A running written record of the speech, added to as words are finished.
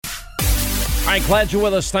All right, glad you're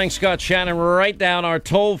with us. Thanks, Scott Shannon. Write down our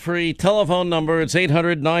toll-free telephone number. It's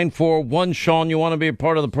 800-941-SEAN. You want to be a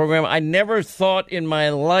part of the program. I never thought in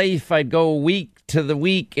my life I'd go week to the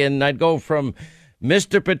week, and I'd go from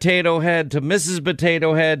Mr. Potato Head to Mrs.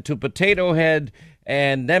 Potato Head to Potato Head,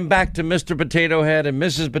 and then back to Mr. Potato Head and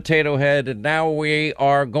Mrs. Potato Head, and now we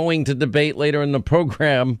are going to debate later in the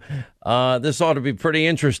program. This ought to be pretty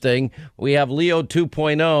interesting. We have Leo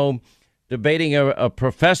 2.0 debating a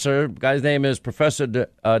professor. The guy's name is Professor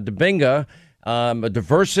Debinga, a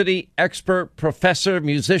diversity expert, professor,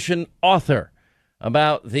 musician, author,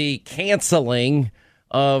 about the canceling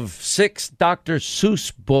of 6 Dr.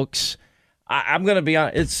 Seuss books. I'm going to be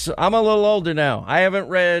honest, I'm a little older now. I haven't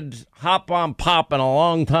read Hop on Pop in a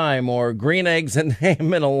long time or Green Eggs and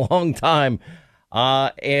Ham in a long time.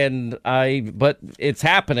 But it's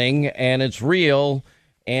happening and it's real,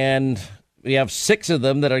 and we have 6 of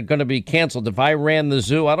them that are going to be canceled. If I Ran the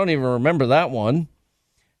Zoo, I don't even remember that one.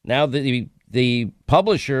 Now the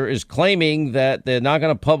publisher is claiming that they're not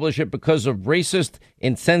going to publish it because of racist,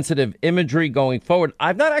 insensitive imagery going forward.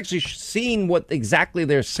 I've not actually seen what exactly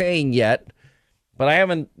they're saying yet, but I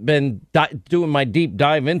haven't been doing my deep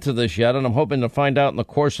dive into this yet, and I'm hoping to find out in the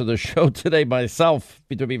course of the show today myself,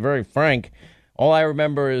 to be very frank. All I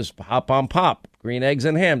remember is Hop on Pop, Green Eggs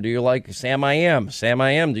and Ham. Do you like Sam I Am? Sam I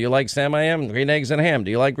Am. Do you like Sam I Am? Green Eggs and Ham. Do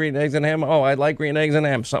you like Green Eggs and Ham? Oh, I like Green Eggs and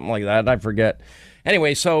Ham. Something like that. I forget.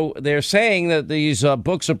 Anyway, so they're saying that these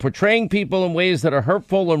books are portraying people in ways that are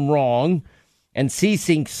hurtful and wrong, and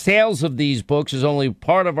ceasing sales of these books is only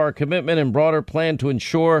part of our commitment and broader plan to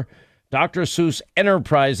ensure Dr. Seuss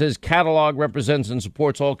Enterprises catalog represents and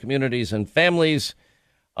supports all communities and families.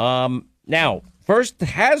 Now, first,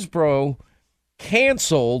 Hasbro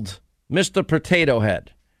canceled Mr. Potato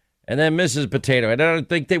Head and then Mrs. Potato Head. I don't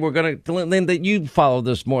think they were going to. Linda, you follow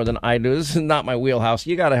this more than I do. This is not my wheelhouse.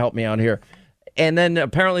 You got to help me out here. And then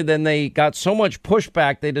apparently then they got so much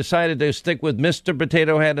pushback, they decided to stick with Mr.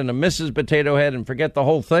 Potato Head and a Mrs. Potato Head and forget the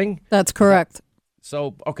whole thing. That's correct.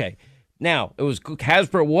 So, okay. Now, it was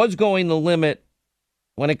Hasbro was going the limit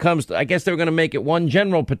when it comes to, I guess they were going to make it one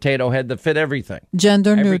general potato head that fit everything.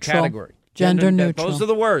 Gender every neutral. Category. Gender neutral. Those are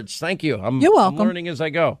the words. Thank you. You're welcome. I'm learning as I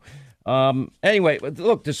go. Anyway,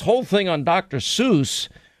 look, this whole thing on Dr. Seuss,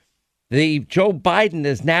 Joe Biden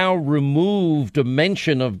has now removed a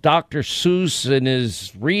mention of Dr. Seuss in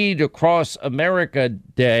his Read Across America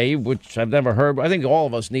Day, which I've never heard. I think all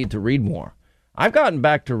of us need to read more. I've gotten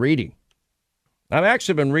back to reading. I've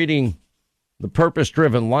actually been reading The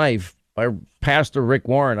Purpose-Driven Life by Pastor Rick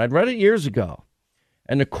Warren. I'd read it years ago.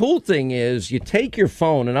 And the cool thing is you take your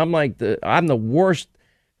phone, and I'm the worst.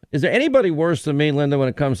 Is there anybody worse than me, Linda, when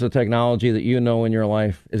it comes to technology that you know in your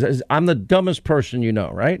life? I'm the dumbest person you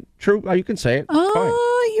know, right? True? You can say it. Fine.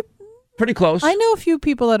 You're pretty close. I know a few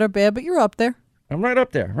people that are bad, but you're up there. I'm right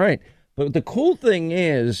up there, right. But the cool thing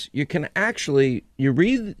is you can actually, you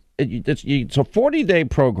read, it's a 40-day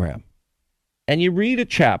program, and you read a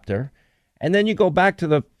chapter, and then you go back to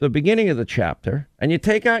the beginning of the chapter, and you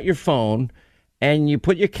take out your phone, and you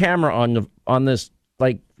put your camera on this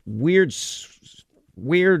like weird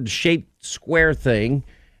shaped square thing,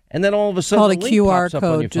 and then all of a sudden called a QR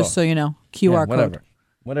code, just so you know. QR code.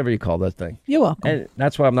 Whatever you call that thing. You're welcome. And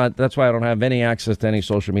that's why I don't have any access to any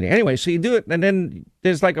social media. Anyway, so you do it, and then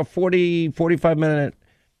there's like a 45 minute,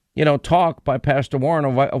 talk by Pastor Warren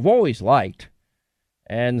I've always liked.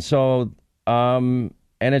 And so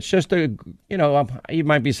and it's just you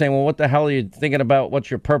might be saying, well, what the hell are you thinking about?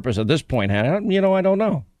 What's your purpose at this point, Hannah? I don't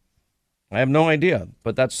know. I have no idea.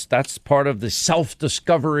 But that's part of the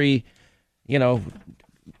self-discovery,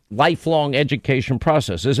 lifelong education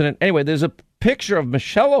process, isn't it? Anyway, there's a picture of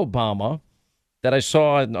Michelle Obama that I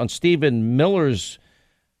saw on Stephen Miller's,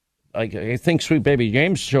 I think Sweet Baby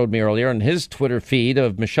James showed me earlier on his Twitter feed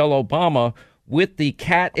of Michelle Obama with the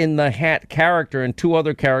Cat in the Hat character and 2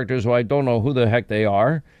 other characters who I don't know who the heck they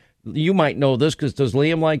are. You might know this because does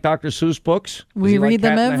Liam like Dr. Seuss books? We read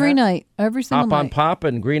them every night, every single night. Hop on Pop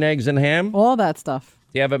and Green Eggs and Ham? All that stuff.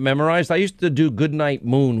 Do you have it memorized? I used to do Goodnight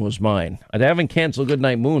Moon was mine. They haven't canceled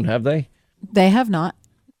Goodnight Moon, have they? They have not.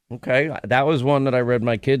 Okay. That was one that I read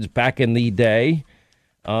my kids back in the day.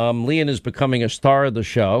 Liam is becoming a star of the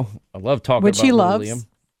show. I love talking about he loves. Liam.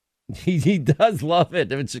 He does love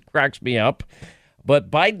it. It cracks me up.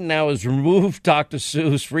 But Biden now has removed Dr.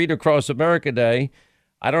 Seuss Read Across America Day.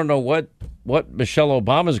 I don't know what Michelle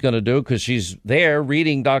Obama's going to do because she's there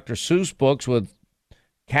reading Dr. Seuss books with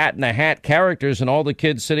Cat in the Hat characters and all the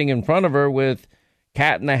kids sitting in front of her with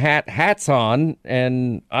Cat in the Hat hats on,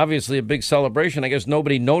 and obviously a big celebration. I guess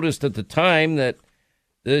nobody noticed at the time that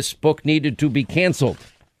this book needed to be canceled.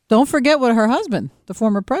 Don't forget what her husband, the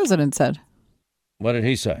former president, said. What did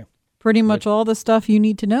he say? Pretty much all the stuff you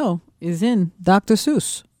need to know is in Dr.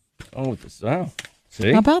 Seuss. Oh,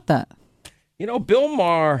 see? How about that? You know, Bill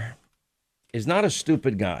Maher is not a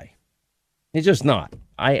stupid guy. He's just not.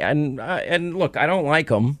 And look, I don't like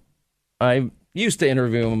him. I used to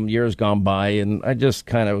interview him years gone by, and I just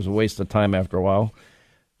kind of was a waste of time after a while.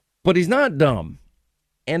 But he's not dumb.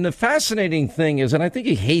 And the fascinating thing is, and I think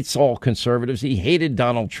he hates all conservatives. He hated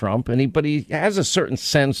Donald Trump, but he has a certain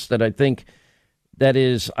sense that I think that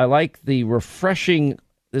is, I like the refreshing.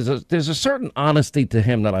 There's a certain honesty to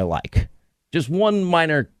him that I like. Just one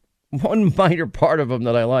minor part of him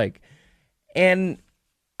that I like. And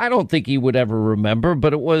I don't think he would ever remember,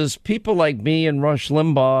 but it was people like me and Rush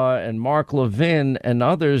Limbaugh and Mark Levin and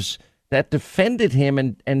others that defended him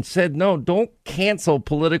and said, no, don't cancel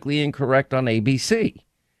politically incorrect on ABC.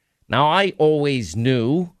 Now, I always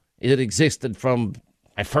knew it existed from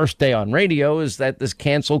my first day on radio, is that this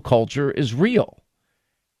cancel culture is real.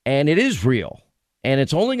 And it is real. And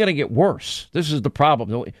it's only going to get worse. This is the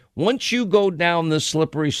problem. Once you go down this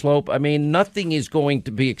slippery slope, I mean, nothing is going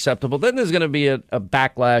to be acceptable. Then there's going to be a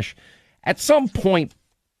backlash. At some point,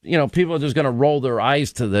 you know, people are just going to roll their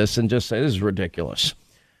eyes to this and just say, this is ridiculous.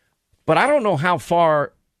 But I don't know how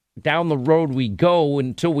far down the road we go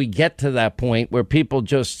until we get to that point where people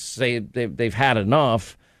just say they've had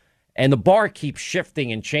enough. And the bar keeps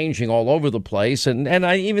shifting and changing all over the place. And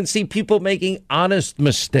I even see people making honest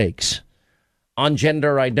mistakes on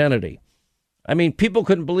gender identity. I mean, people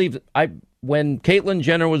couldn't believe when Caitlyn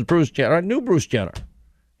Jenner was Bruce Jenner. I knew Bruce Jenner.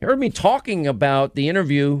 You heard me talking about the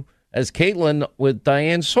interview as Caitlyn with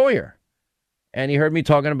Diane Sawyer. And he heard me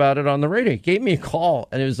talking about it on the radio. He gave me a call,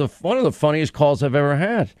 and it was one of the funniest calls I've ever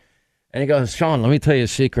had. And he goes, Sean, let me tell you a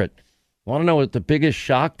secret. Want to know what the biggest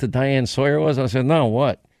shock to Diane Sawyer was? I said, no,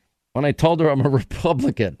 what? When I told her I'm a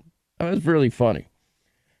Republican. That was really funny.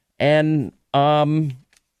 And I've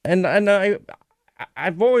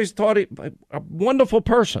always thought a wonderful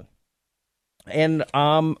person. And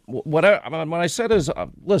what I said is,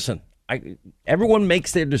 listen, everyone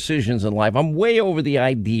makes their decisions in life. I'm way over the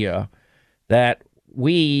idea that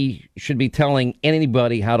we should be telling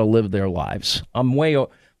anybody how to live their lives. I'm way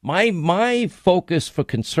my focus for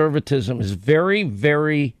conservatism is very,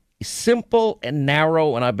 very simple and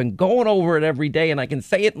narrow, and I've been going over it every day, and I can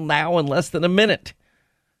say it now in less than a minute.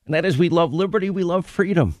 And that is, we love liberty, we love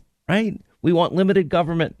freedom, right? We want limited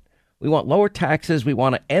government. We want lower taxes. We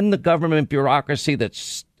want to end the government bureaucracy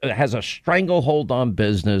that has a stranglehold on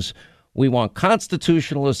business. We want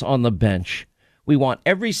constitutionalists on the bench. We want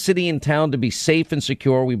every city and town to be safe and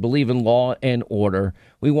secure. We believe in law and order.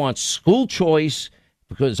 We want school choice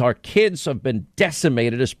because our kids have been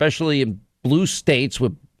decimated, especially in blue states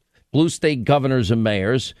with blue state governors and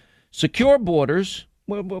mayors. Secure borders.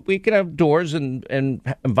 We can have doors and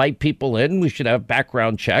invite people in. We should have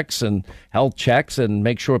background checks and health checks and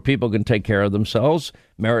make sure people can take care of themselves.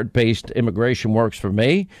 Merit-based immigration works for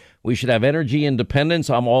me. We should have energy independence.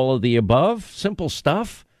 I'm all of the above. Simple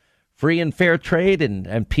stuff. Free and fair trade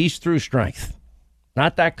and peace through strength.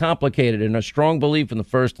 Not that complicated, and a strong belief in the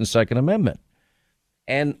First and Second Amendment.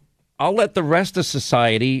 And I'll let the rest of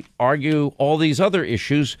society argue all these other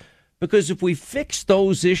issues, because if we fix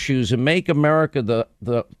those issues and make America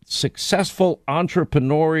the successful,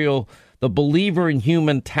 entrepreneurial, the believer in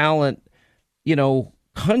human talent,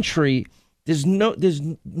 country, there's no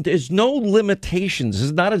limitations.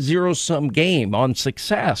 It's not a zero-sum game on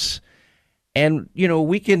success. And,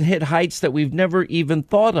 we can hit heights that we've never even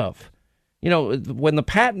thought of. When the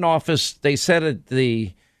Patent Office, they said at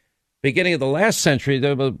the beginning of the last century,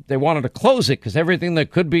 they wanted to close it because everything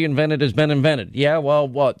that could be invented has been invented. Yeah, well,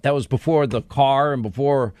 what? That was before the car and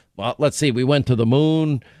before, let's see, we went to the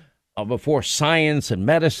moon, before science and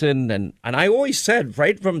medicine. And I always said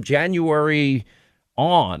right from January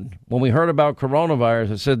on, when we heard about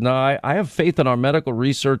coronavirus, I said, no, I have faith in our medical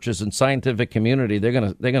researchers and scientific community. They're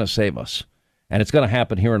gonna save us. And it's going to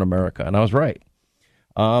happen here in America. And I was right.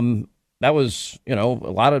 That was,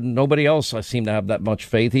 nobody else I seem to have that much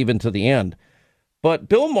faith, even to the end. But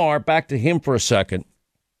Bill Maher, back to him for a second.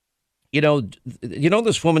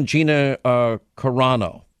 This woman, Gina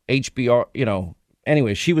Carano, HBR,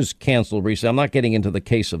 anyway, she was canceled recently. I'm not getting into the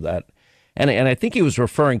case of that. And I think he was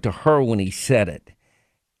referring to her when he said it.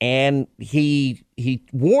 And he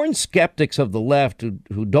warned skeptics of the left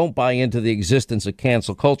who don't buy into the existence of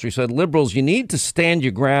cancel culture. He said, liberals, you need to stand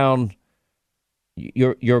your ground,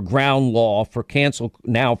 your ground law for cancel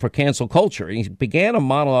culture. And he began a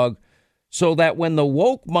monologue so that when the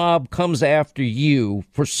woke mob comes after you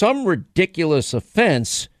for some ridiculous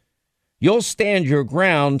offense, you'll stand your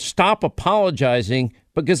ground, stop apologizing,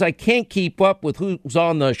 because I can't keep up with who's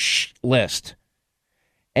on the list.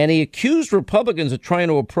 And he accused Republicans of trying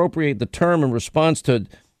to appropriate the term in response to,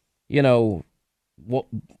 what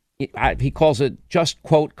he calls it just,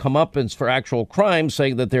 quote, comeuppance for actual crimes,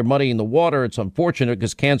 saying that they're muddying the water. It's unfortunate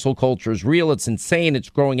because cancel culture is real. It's insane. It's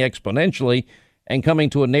growing exponentially and coming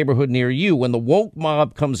to a neighborhood near you. When the woke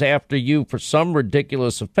mob comes after you for some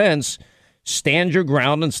ridiculous offense, stand your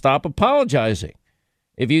ground and stop apologizing.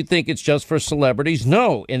 If you think it's just for celebrities,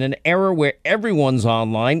 no. In an era where everyone's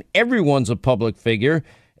online, everyone's a public figure,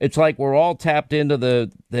 it's like we're all tapped into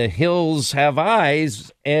the hills have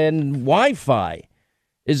eyes and Wi-Fi.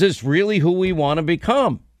 Is this really who we want to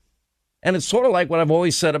become? And it's sort of like what I've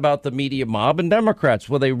always said about the media mob and Democrats.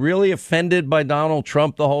 Were they really offended by Donald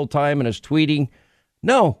Trump the whole time and his tweeting?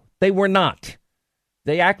 No, they were not.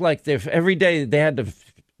 They act like every day they had to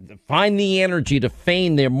find the energy to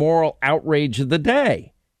feign their moral outrage of the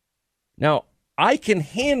day. Now, I can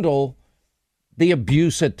handle the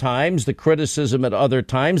abuse at times, the criticism at other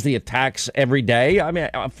times, the attacks every day. I mean,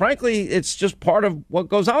 frankly, it's just part of what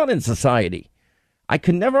goes on in society. I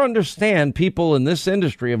can never understand people in this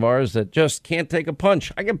industry of ours that just can't take a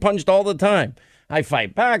punch. I get punched all the time. I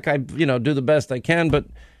fight back. I, do the best I can, but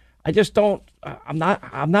I just don't. I'm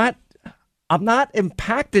not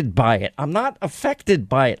impacted by it. I'm not affected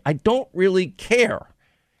by it. I don't really care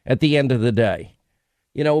at the end of the day,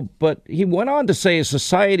 but he went on to say a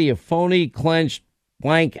society of phony, clenched,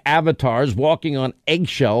 blank avatars walking on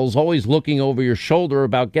eggshells, always looking over your shoulder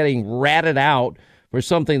about getting ratted out for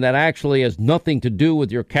something that actually has nothing to do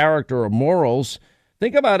with your character or morals.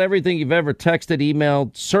 Think about everything you've ever texted,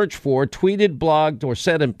 emailed, searched for, tweeted, blogged, or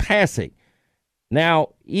said in passing.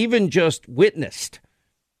 Now, even just witnessed.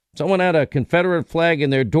 Someone had a Confederate flag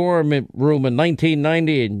in their dorm room in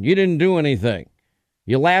 1990 and you didn't do anything.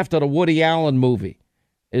 You laughed at a Woody Allen movie.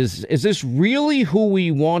 Is this really who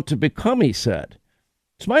we want to become, he said.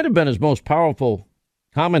 This might have been his most powerful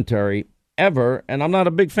commentary ever, and I'm not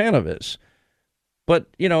a big fan of his. But,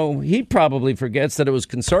 he probably forgets that it was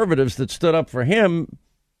conservatives that stood up for him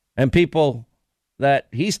and people that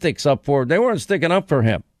he sticks up for. They weren't sticking up for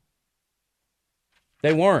him.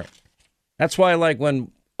 They weren't. That's why, like,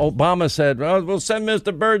 when Obama said, well, we'll send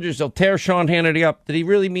Mr. Burgess, he'll tear Sean Hannity up. Did he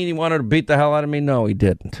really mean he wanted to beat the hell out of me? No, he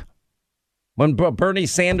didn't. When Bernie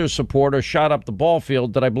Sanders supporters shot up the ball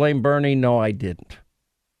field, did I blame Bernie? No, I didn't.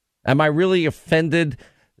 Am I really offended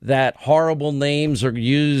that horrible names are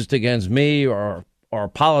used against me or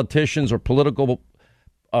politicians or political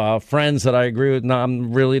friends that I agree with? No,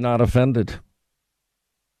 I'm really not offended.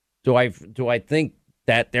 Do I think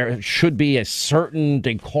that there should be a certain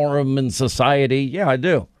decorum in society? Yeah, I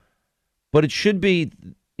do. But it should be,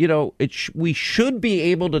 we should be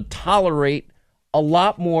able to tolerate a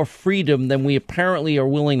lot more freedom than we apparently are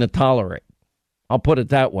willing to tolerate. I'll put it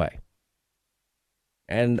that way.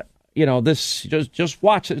 And this just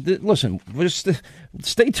watch it. Listen, just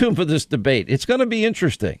stay tuned for this debate. It's going to be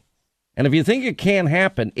interesting. And if you think it can't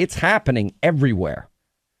happen, it's happening everywhere.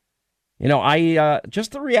 I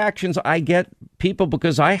just the reactions I get, people,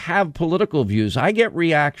 because I have political views. I get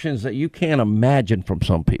reactions that you can't imagine from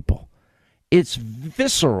some people. It's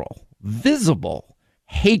visceral, visible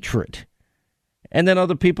hatred. And then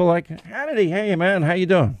other people like, Hannity, hey, man, how you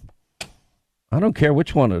doing? I don't care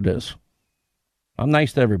which one it is. I'm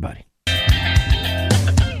nice to everybody. Part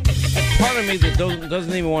of me that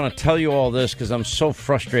doesn't even want to tell you all this because I'm so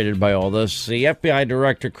frustrated by all this. The FBI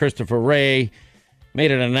Director Christopher Wray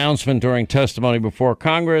made an announcement during testimony before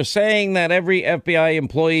Congress saying that every FBI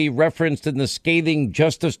employee referenced in the scathing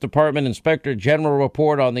Justice Department Inspector General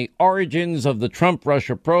report on the origins of the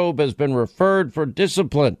Trump-Russia probe has been referred for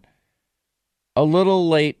discipline. A little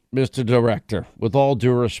late, Mr. Director, with all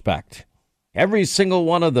due respect. Every single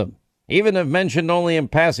one of them, even if mentioned only in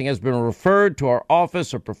passing, has been referred to our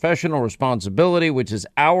Office of Professional Responsibility, which is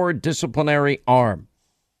our disciplinary arm.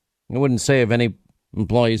 I wouldn't say if any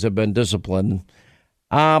employees have been disciplined.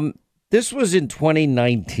 This was in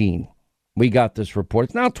 2019. We got this report.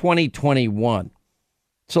 It's now 2021.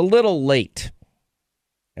 It's a little late.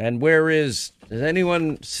 And has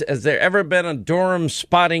there ever been a Durham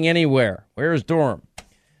spotting anywhere? Where's Durham?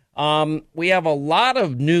 We have a lot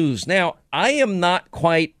of news. Now, I am not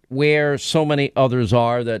quite where so many others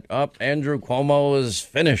are that, Andrew Cuomo is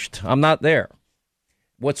finished. I'm not there.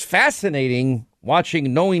 What's fascinating,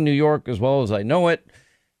 knowing New York as well as I know it,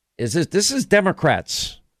 is this is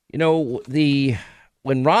Democrats.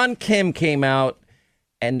 When Ron Kim came out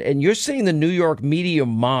and you're seeing the New York media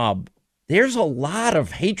mob, there's a lot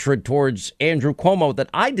of hatred towards Andrew Cuomo that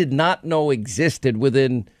I did not know existed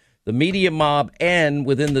within the media mob and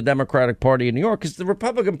within the Democratic Party in New York, because the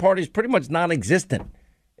Republican Party is pretty much non-existent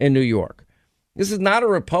in New York. This is not a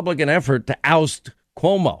Republican effort to oust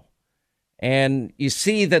Cuomo. And you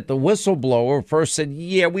see that the whistleblower first said,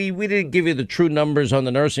 yeah, we didn't give you the true numbers on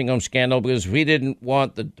the nursing home scandal because we didn't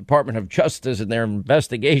want the Department of Justice in their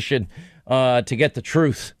investigation to get the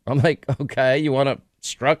truth. I'm like, okay, you want to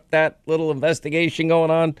obstruct that little investigation going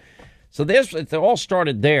on? So it all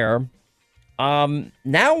started there.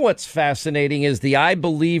 Now what's fascinating is the I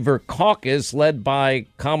Believer caucus led by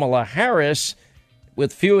Kamala Harris,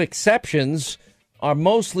 with few exceptions, are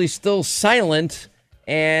mostly still silent.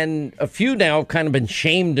 And a few now have kind of been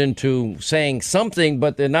shamed into saying something,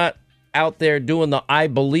 but they're not out there doing the I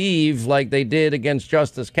believe like they did against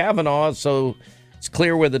Justice Kavanaugh. So it's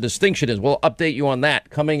clear where the distinction is. We'll update you on that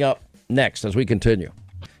coming up next as we continue.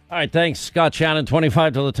 All right, thanks, Scott Shannon,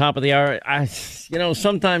 25 to the top of the hour.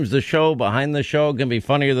 Sometimes the show behind the show can be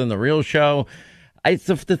funnier than the real show.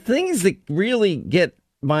 The things that really get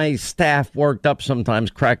my staff worked up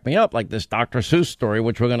sometimes crack me up, like this Dr. Seuss story,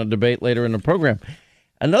 which we're going to debate later in the program.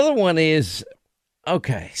 Another one is,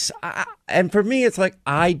 and for me, it's like,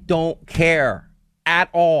 I don't care at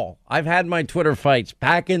all. I've had my Twitter fights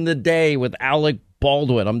back in the day with Alec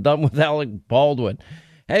Baldwin. I'm done with Alec Baldwin.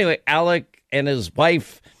 Anyway, Alec and his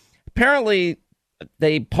wife, apparently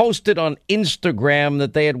they posted on Instagram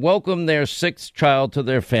that they had welcomed their sixth child to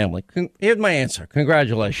their family. Here's my answer.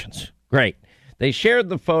 Congratulations. Great. They shared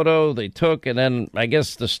the photo they took, and then I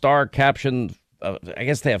guess the star captioned, I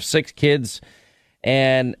guess they have 6 kids.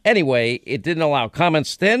 And anyway, it didn't allow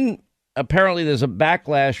comments. Then apparently there's a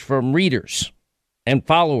backlash from readers and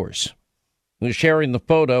followers who are sharing the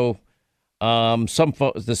photo,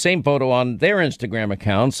 the same photo on their Instagram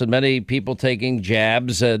accounts, and many people taking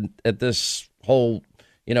jabs at this whole,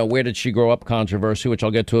 where did she grow up controversy, which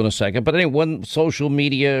I'll get to in a second. But anyway, one social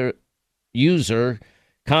media user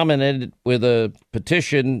commented with a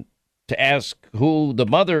petition to ask who the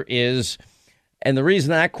mother is. And the reason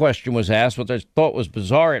that question was asked, which I thought was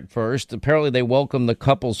bizarre at first, apparently they welcomed the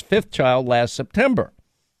couple's 5th child last September,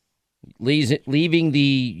 leaving the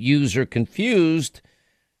user confused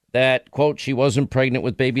that, quote, she wasn't pregnant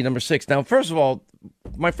with baby number 6. Now, first of all,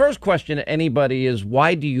 my first question to anybody is,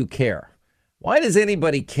 why do you care? Why does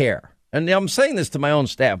anybody care? And I'm saying this to my own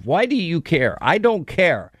staff. Why do you care? I don't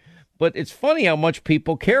care. But it's funny how much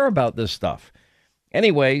people care about this stuff.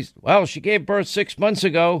 Anyways, well, she gave birth 6 months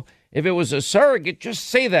ago. If it was a surrogate, just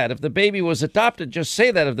say that. If the baby was adopted, just say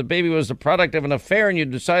that. If the baby was the product of an affair and you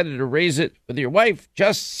decided to raise it with your wife,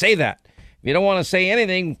 just say that. If you don't want to say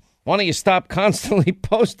anything, why don't you stop constantly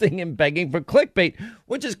posting and begging for clickbait,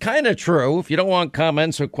 which is kind of true. If you don't want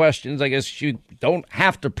comments or questions, I guess you don't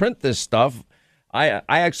have to print this stuff. I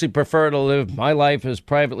actually prefer to live my life as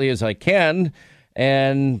privately as I can,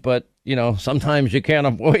 but sometimes you can't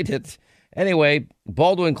avoid it. Anyway,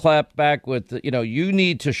 Baldwin clapped back with, you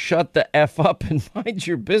need to shut the F up and mind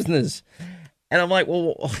your business. And I'm like,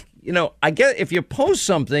 well, I get if you post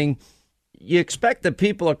something, you expect that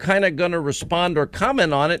people are kind of going to respond or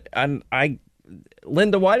comment on it. And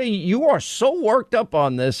Linda, why do you are so worked up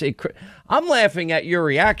on this? I'm laughing at your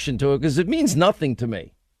reaction to it because it means nothing to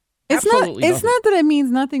me. It's not that it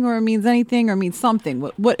means nothing or it means anything or means something.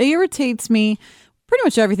 What irritates me, pretty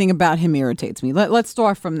much everything about him irritates me. Let's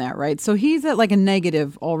start from that, right? So he's at like a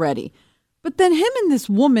negative already. But then him and this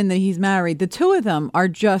woman that he's married, the two of them are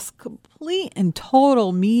just complete and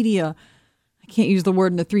total media. I can't use the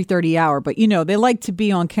word in the 3:30 hour, but they like to be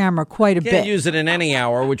on camera quite a bit. Can't use it in any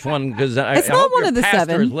hour. Which one? Because it's not one of the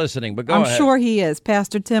pastor 7. Is listening, but I'm ahead. sure he is.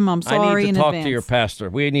 Pastor Tim, I'm sorry in advance. I need to talk to your pastor.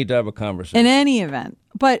 We need to have a conversation. In any event.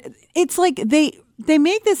 But it's like they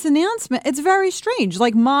make this announcement. It's very strange.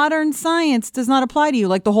 Like modern science does not apply to you.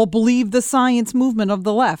 Like the whole believe the science movement of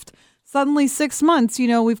the left. Suddenly 6 months,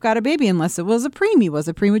 we've got a baby unless it was a preemie. Was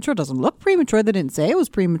it premature? Doesn't look premature. They didn't say it was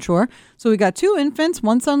premature. So we got 2 infants.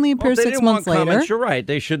 One suddenly appears 6 months later. Comments, you're right.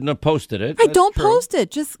 They shouldn't have posted it. Don't post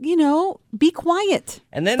it. Just, be quiet.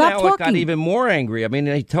 And then Stop Alec talking. got even more angry. I mean,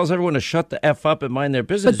 he tells everyone to shut the F up and mind their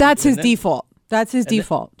business. But that's his default. That's his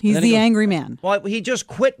default. He's the angry man. Well, he just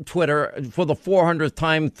quit Twitter for the 400th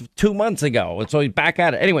time 2 months ago. And so he's back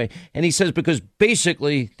at it. Anyway, and he says because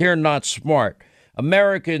basically they're not smart.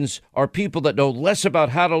 Americans are people that know less about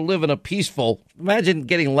how to live in a peaceful. Imagine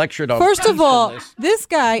getting lectured on. First of all, this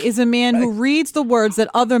guy is a man who reads the words that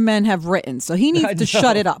other men have written. So he needs to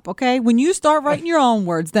shut it up. OK, when you start writing your own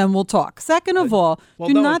words, then we'll talk. Second of all,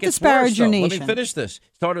 do not disparage your nation. Let me finish this.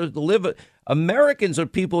 Started to live. Americans are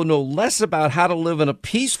people who know less about how to live in a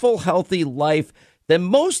peaceful, healthy life than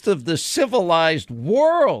most of the civilized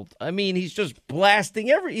world. I mean, he's just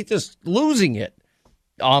blasting he's just losing it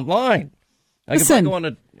online. Listen,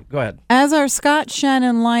 go ahead. As our Scott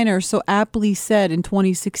Shannon liner so aptly said in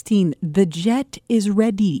 2016, the jet is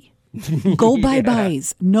ready. Go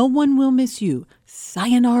bye-byes. No one will miss you.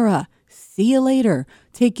 Sayonara. See you later.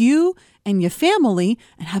 Take you and your family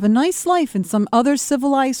and have a nice life in some other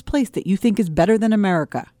civilized place that you think is better than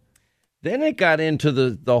America. Then it got into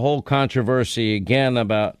the whole controversy again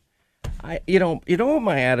about, you know what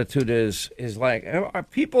my attitude is like,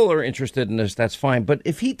 people are interested in this, that's fine. But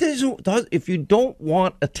if if you don't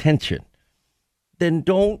want attention, then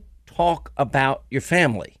don't talk about your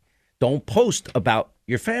family. Don't post about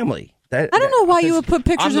your family. I don't know why you would put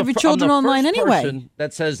pictures of your children online anyway.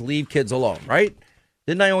 That says leave kids alone, right?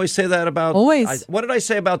 Didn't I always say that about? Always. What did I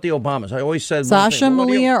say about the Obamas? I always said Sasha and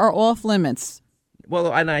Malia are off limits.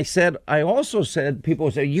 Well, and I also said,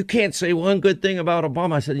 people say, you can't say one good thing about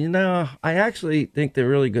Obama. I said, I actually think they're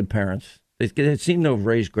really good parents. They seem to have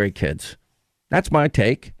raised great kids. That's my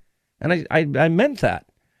take. And I meant that.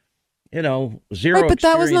 Zero right, but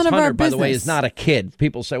that was none of Hunter, our by business. the way, is not a kid.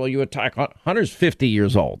 People say, well, you attack Hunter's 50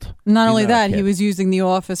 years old. Not only that, he was using the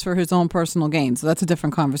office for his own personal gain. So that's a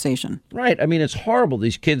different conversation. Right. I mean, it's horrible.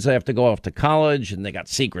 These kids have to go off to college and they got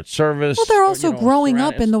Secret Service. Well, they're also growing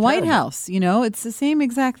up in the White House. It's the same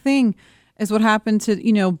exact thing as what happened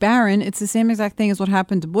to, Barron. It's the same exact thing as what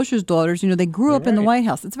happened to Bush's daughters. They grew up in the White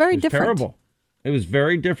House. It's very different. Terrible. It was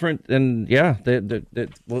very different. And yeah, the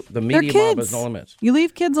media mob has no limits. You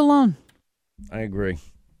leave kids alone. I agree.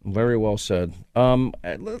 Very well said.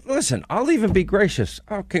 Listen, I'll even be gracious.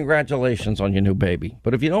 Oh, congratulations on your new baby.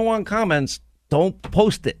 But if you don't want comments, don't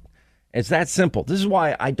post it. It's that simple. This is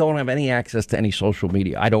why I don't have any access to any social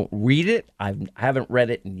media. I don't read it. I haven't read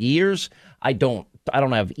it in years. I don't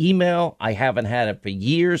have email. I haven't had it for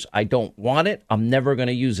years. I don't want it. I'm never going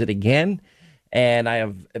to use it again.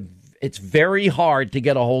 And it's very hard to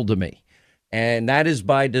get a hold of me. And that is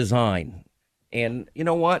by design. And you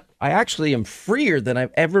know what? I actually am freer than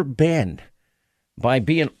I've ever been by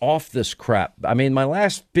being off this crap. I mean, my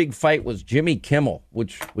last big fight was Jimmy Kimmel,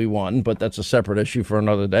 which we won, but that's a separate issue for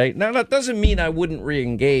another day. Now, that doesn't mean I wouldn't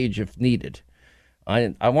re-engage if needed.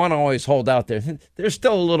 I want to always hold out there. There's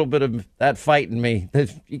still a little bit of that fight in me.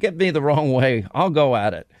 If you get me the wrong way, I'll go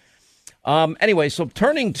at it. Anyway, so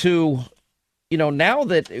turning to, now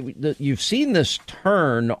that you've seen this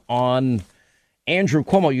turn on Andrew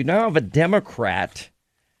Cuomo, you now have a Democrat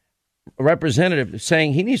representative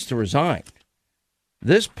saying he needs to resign.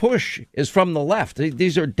 This push is from the left.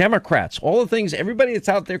 These are Democrats. All the things, everybody that's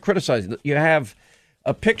out there criticizing. You have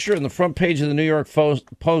a picture in the front page of the New York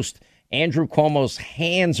Post, Andrew Cuomo's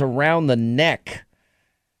hands around the neck.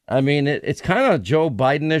 I mean, it's kind of Joe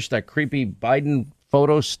Biden-ish, that creepy Biden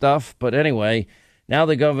photo stuff. But anyway, now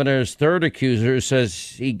the governor's third accuser says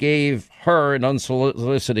he gave her an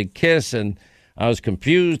unsolicited kiss, and I was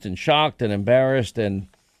confused and shocked and embarrassed. And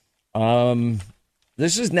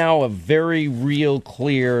this is now a very real,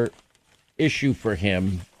 clear issue for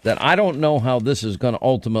him that I don't know how this is going to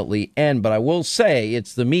ultimately end. But I will say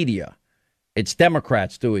it's the media. It's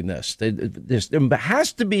Democrats doing this. There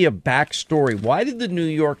has to be a backstory. Why did the New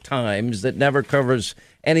York Times, that never covers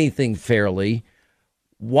anything fairly,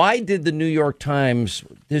 why did the New York Times,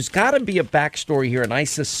 there's got to be a backstory here. And I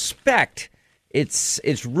suspect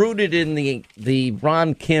it's rooted in the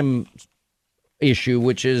Ron Kim issue,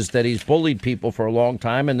 which is that he's bullied people for a long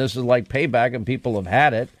time, and this is like payback, and people have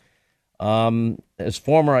had it. His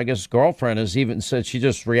former, I guess, girlfriend has even said she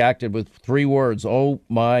just reacted with 3 words, "Oh,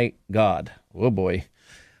 my God." Oh, boy.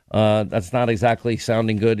 That's not exactly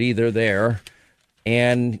sounding good either there.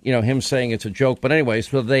 And, him saying it's a joke. But anyway,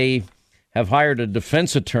 so they have hired a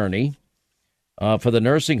defense attorney for the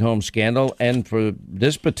nursing home scandal and for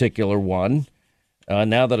this particular one.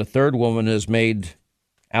 Now that a third woman has made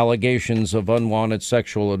allegations of unwanted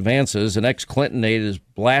sexual advances, an ex-Clinton aide has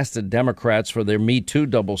blasted Democrats for their Me Too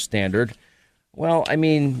double standard. Well, I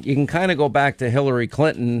mean, you can kind of go back to Hillary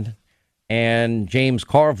Clinton and James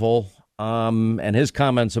Carville and his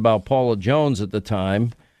comments about Paula Jones at the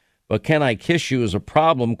time. But Can I Kiss You is a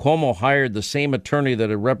problem. Cuomo hired the same attorney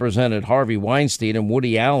that had represented Harvey Weinstein and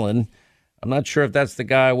Woody Allen. I'm not sure if that's the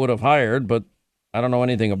guy I would have hired, but I don't know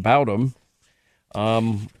anything about him.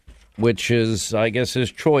 Which is, I guess,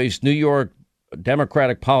 his choice. New York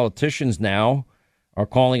Democratic politicians now are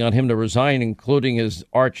calling on him to resign, including his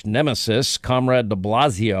arch nemesis, Comrade de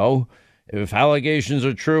Blasio. If allegations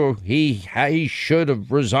are true, he should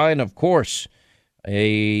have resigned, of course.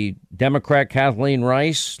 A Democrat, Kathleen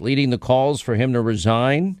Rice, leading the calls for him to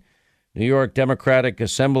resign. New York Democratic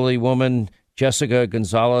Assemblywoman Jessica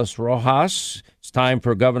Gonzalez Rojas. It's time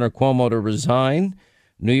for Governor Cuomo to resign.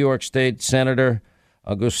 New York State Senator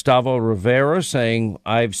Gustavo Rivera saying,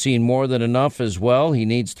 I've seen more than enough as well. He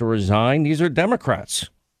needs to resign. These are Democrats.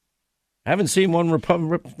 I haven't seen one.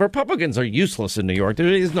 Republicans are useless in New York. There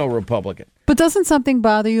is no Republican. But doesn't something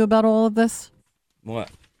bother you about all of this?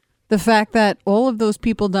 What? The fact that all of those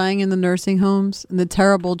people dying in the nursing homes and the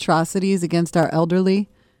terrible atrocities against our elderly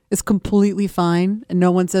is completely fine and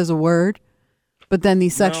no one says a word. But then the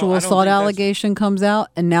sexual assault allegation comes out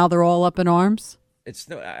and now they're all up in arms.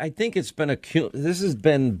 I think it's been this has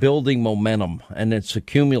been building momentum and it's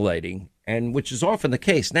accumulating, and which is often the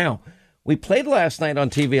case. Now, we played last night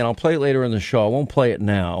on TV, and I'll play it later in the show. I won't play it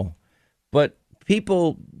now, but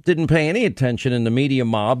people didn't pay any attention in the media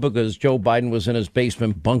mob because Joe Biden was in his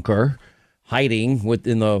basement bunker, hiding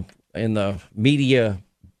in the media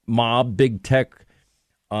mob, big tech,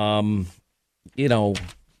 hide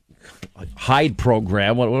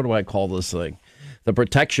program. What do I call this thing? The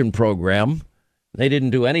protection program. They didn't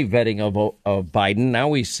do any vetting of Biden. Now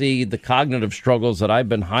we see the cognitive struggles that I've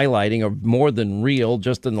been highlighting are more than real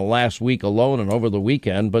just in the last week alone and over the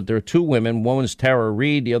weekend. But there are two women. One is Tara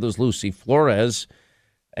Reid. The other is Lucy Flores.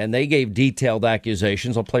 And they gave detailed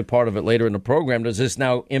accusations. I'll play part of it later in the program. Does this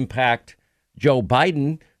now impact Joe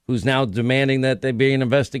Biden, who's now demanding that there be an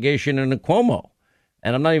investigation into Cuomo?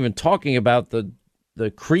 And I'm not even talking about the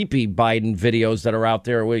creepy Biden videos that are out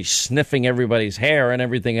there where he's sniffing everybody's hair and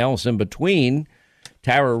everything else in between.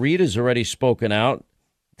 Tara Reid has already spoken out,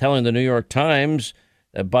 telling the New York Times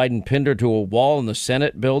that Biden pinned her to a wall in the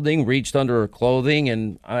Senate building, reached under her clothing,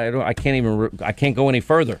 and I can't go any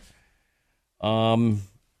further.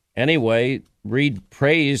 Anyway, Reid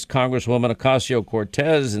praised Congresswoman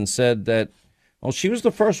Ocasio-Cortez and said that, well, she was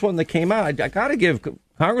the first one that came out. I got to give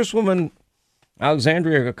Congresswoman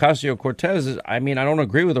Alexandria Ocasio-Cortez, I don't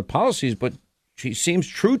agree with her policies, but she seems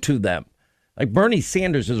true to them. Like Bernie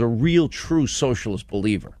Sanders is a real, true socialist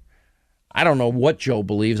believer. I don't know what Joe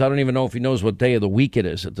believes. I don't even know if he knows what day of the week it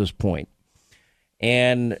is at this point.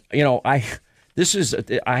 And, I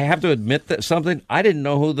have to admit that something. I didn't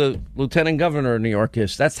know who the lieutenant governor of New York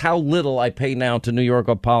is. That's how little I pay now to New York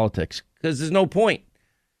politics, because there's no point.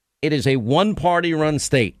 It is a one-party run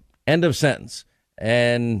state. End of sentence.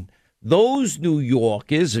 And those New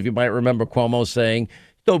Yorkers, if you might remember Cuomo saying,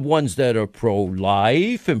 the ones that are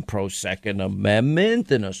pro-life and pro-Second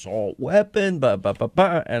Amendment and assault weapon,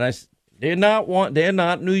 and they're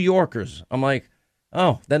not New Yorkers. I'm like,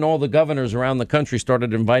 oh, then all the governors around the country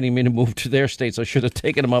started inviting me to move to their states. I should have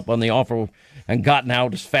taken them up on the offer and gotten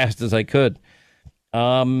out as fast as I could.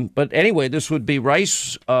 But anyway, this would be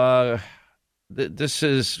Rice. This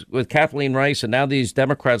is with Kathleen Rice, and now these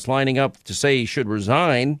Democrats lining up to say he should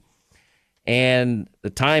resign. And the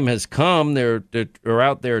time has come. They're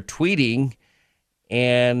out there tweeting.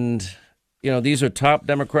 And, these are top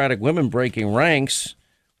Democratic women breaking ranks.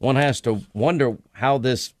 One has to wonder how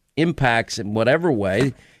this impacts in whatever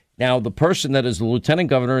way. Now, the person that is the lieutenant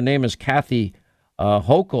governor, her name is Kathy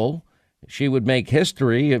Hochul. She would make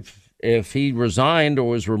history if he resigned or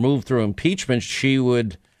was removed through impeachment. She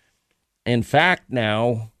would, in fact,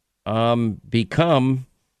 now become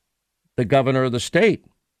the governor of the state.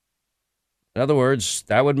 In other words,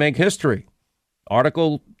 that would make history.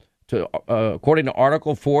 According to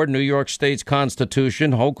Article 4, New York State's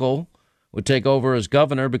Constitution, Hochul would take over as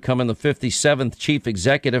governor, becoming the 57th chief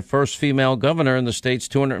executive, first female governor in the state's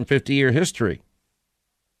 250-year history.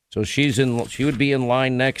 So she would be in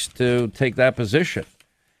line next to take that position.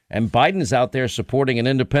 And Biden's out there supporting an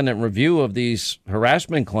independent review of these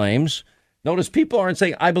harassment claims. Notice people aren't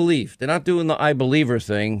saying, I believe. They're not doing the I believer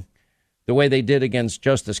thing the way they did against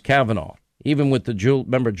Justice Kavanaugh. Even with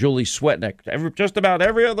remember Julie Swetnick, just about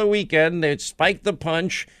every other weekend, they'd spike the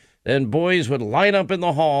punch. Then boys would line up in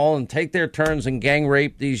the hall and take their turns and gang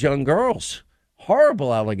rape these young girls.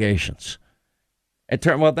 Horrible allegations.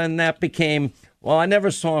 Well, then that became, I never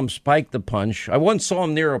saw him spike the punch. I once saw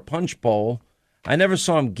him near a punch bowl. I never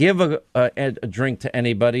saw him give a drink to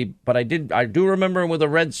anybody, but I do remember him with a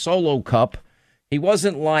red Solo cup. He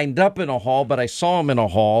wasn't lined up in a hall, but I saw him in a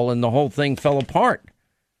hall, and the whole thing fell apart.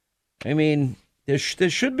 There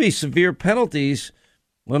should be severe penalties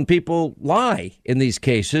when people lie in these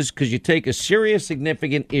cases, because you take a serious,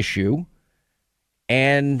 significant issue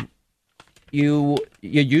and you're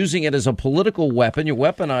using it as a political weapon. You're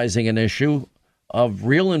weaponizing an issue of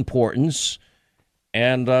real importance,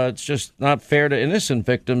 and it's just not fair to innocent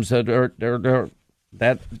victims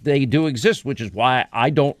that they do exist, which is why I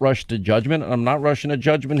don't rush to judgment, and I'm not rushing to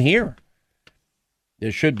judgment here.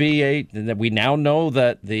 There should be that we now know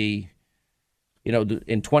that in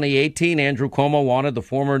 2018, Andrew Cuomo wanted the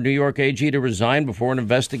former New York AG to resign before an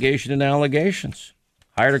investigation into allegations.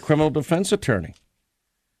 Hired a criminal defense attorney.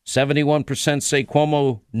 71% say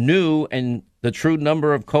Cuomo knew and the true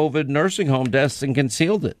number of COVID nursing home deaths and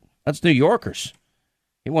concealed it. That's New Yorkers.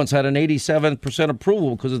 He once had an 87%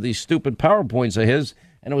 approval because of these stupid PowerPoints of his.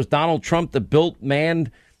 And it was Donald Trump that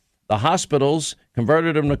manned the hospitals,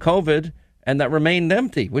 converted them to COVID, and that remained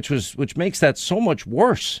empty, which makes that so much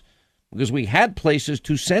worse because we had places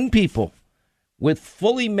to send people with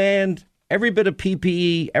fully manned, every bit of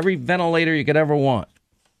PPE, every ventilator you could ever want.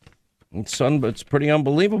 It's pretty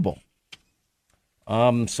unbelievable.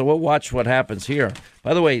 So we'll watch what happens here.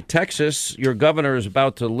 By the way, Texas, your governor is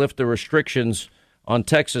about to lift the restrictions on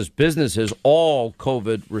Texas businesses, all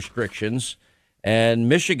COVID restrictions. And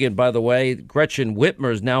Michigan, by the way, Gretchen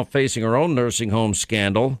Whitmer is now facing her own nursing home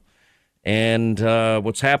scandal. And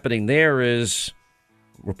what's happening there is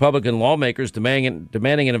Republican lawmakers demanding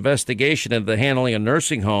an investigation into the handling of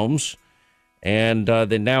nursing homes. And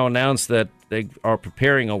they now announced that they are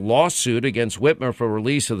preparing a lawsuit against Whitmer for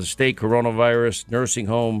release of the state coronavirus nursing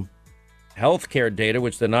home health care data,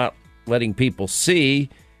 which they're not letting people see.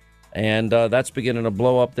 And that's beginning to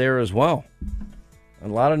blow up there as well. A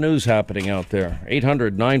lot of news happening out there.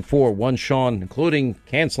 800-941-SEAN, including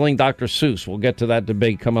canceling Dr. Seuss. We'll get to that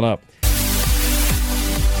debate coming up.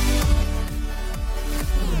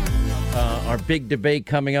 Our big debate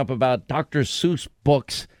coming up about Dr. Seuss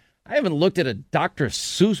books. I haven't looked at a Dr.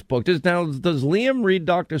 Seuss book. Does Liam read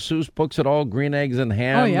Dr. Seuss books at all? Green Eggs and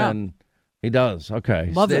Ham? Oh, yeah. And he does.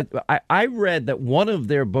 Okay. Love it. I read that one of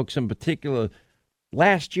their books in particular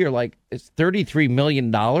last year, it's $33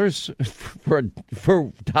 million for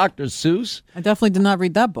Dr. Seuss. I definitely did not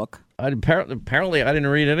read that book. Apparently, I didn't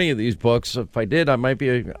read any of these books. If I did, I might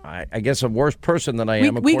be, I guess, a worse person than I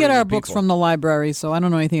am. We get our books from the library, so I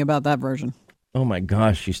don't know anything about that version. Oh, my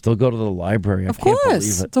gosh. You still go to the library. Of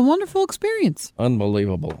course. It's a wonderful experience.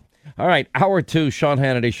 Unbelievable. All right. Hour 2, Sean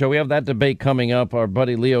Hannity Show. We have that debate coming up. Our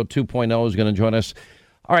buddy Leo 2.0 is going to join us.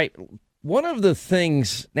 All right. One of the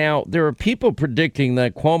things now, there are people predicting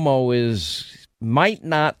that Cuomo might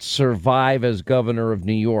not survive as governor of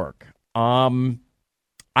New York.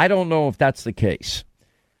 I don't know if that's the case.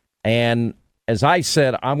 And as I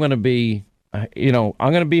said, I'm going to be, I'm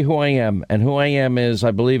going to be who I am. And who I am is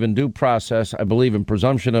I believe in due process. I believe in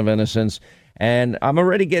presumption of innocence. And I'm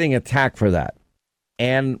already getting attacked for that.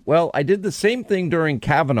 And, well, I did the same thing during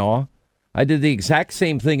Kavanaugh. I did the exact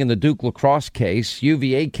same thing in the Duke lacrosse case,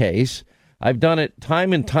 UVA case. I've done it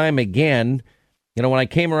time and time again. You know, when I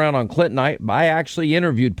came around on Clinton, I actually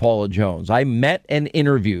interviewed Paula Jones. I met and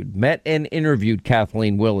interviewed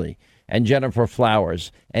Kathleen Willey and Jennifer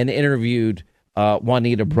Flowers and interviewed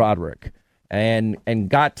Juanita Broderick and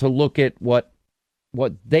got to look at what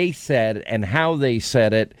they said and how they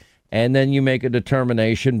said it. And then you make a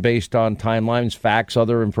determination based on timelines, facts,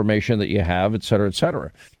 other information that you have, et cetera, et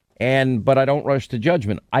cetera. But I don't rush to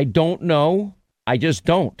judgment. I don't know. I just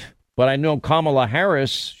don't. But I know Kamala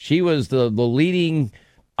Harris, she was the leading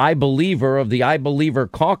I believer of the I Believer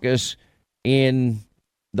caucus in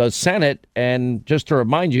the Senate. And just to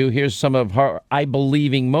remind you, here's some of her I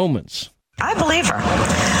believing moments. I believe her.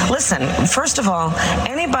 Listen, first of all,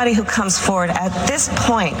 anybody who comes forward at this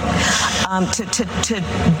point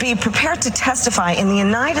to be prepared to testify in the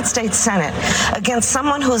United States Senate against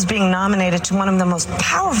someone who is being nominated to one of the most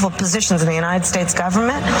powerful positions in the United States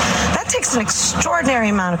government, that takes an extraordinary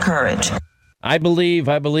amount of courage. I believe,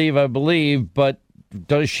 but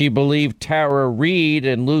does she believe Tara Reid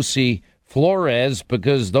and Lucy Flores?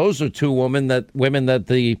 Because those are two women that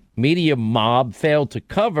the media mob failed to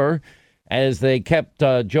cover as they kept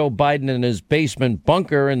Joe Biden in his basement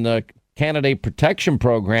bunker in the candidate protection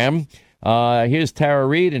program. Here's Tara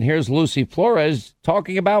Reid and here's Lucy Flores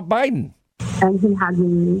talking about Biden. And he had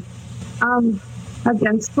me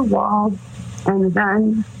against the wall, and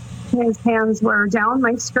then his hands were down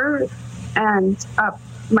my skirt and up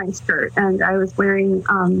my skirt, and I was wearing,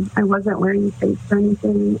 I wasn't wearing face or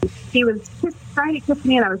anything. He was just trying to kiss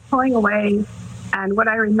me, and I was pulling away. And what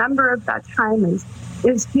I remember of that time is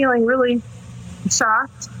feeling really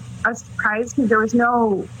shocked, surprised, because there was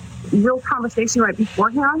no real conversation right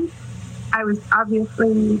beforehand. I was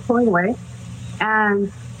obviously pulling away,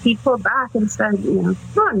 and he pulled back and said, come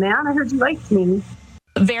on, man, I heard you liked me.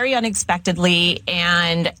 Very unexpectedly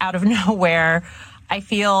and out of nowhere, I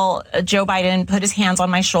feel Joe Biden put his hands on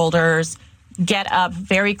my shoulders, get up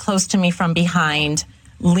very close to me from behind,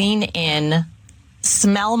 lean in,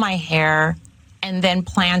 smell my hair, and then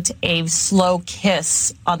plant a slow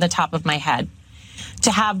kiss on the top of my head.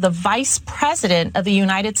 To have the vice president of the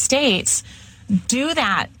United States do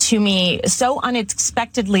that to me so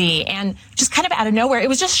unexpectedly and just kind of out of nowhere, it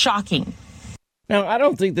was just shocking. Now, I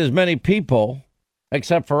don't think there's many people,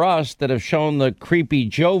 except for us, that have shown the creepy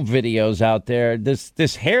Joe videos out there.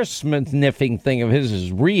 This hair sniffing thing of his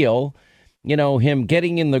is real. him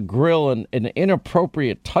getting in the grill and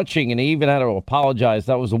inappropriate touching, and he even had to apologize.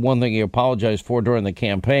 That was the one thing he apologized for during the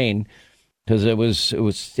campaign, because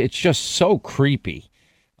it's just so creepy.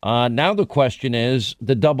 Now the question is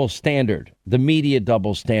the double standard, the media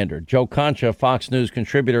double standard. Joe Concha, Fox News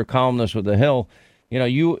contributor, columnist with The Hill.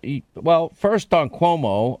 Well, first on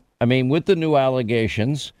Cuomo, I mean, with the new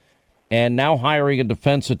allegations and now hiring a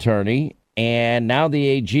defense attorney, and now the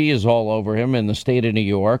AG is all over him in the state of New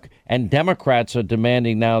York, and Democrats are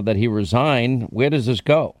demanding now that he resign. Where does this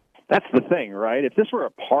go? That's the thing, right? If this were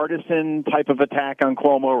a partisan type of attack on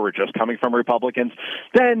Cuomo or just coming from Republicans,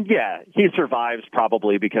 then, yeah, he survives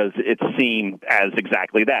probably because it's seen as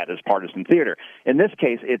exactly that, as partisan theater. In this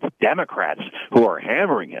case, it's Democrats who are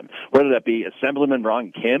hammering him, whether that be Assemblyman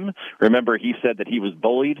Ron Kim. Remember, he said that he was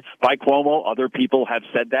bullied by Cuomo. Other people have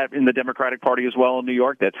said that in the Democratic Party as well in New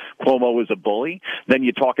York, that Cuomo was a bully. Then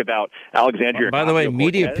you talk about Alexandria. By the way,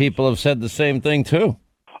 media people have said the same thing, too.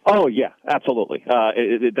 Oh, yeah, absolutely.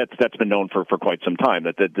 That's been known for quite some time,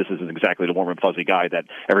 that this isn't exactly the warm and fuzzy guy that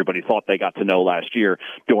everybody thought they got to know last year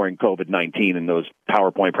during COVID-19 and those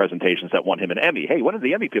PowerPoint presentations that won him an Emmy. Hey, when are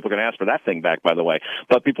the Emmy people going to ask for that thing back, by the way?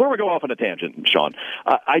 But before we go off on a tangent, Sean,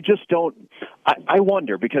 I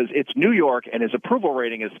wonder, because it's New York and his approval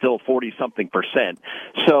rating is still 40-something%.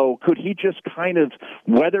 So could he just kind of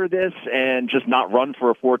weather this and just not run for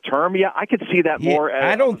a fourth term? Yeah, I could see that more.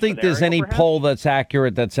 I don't think there's any poll that's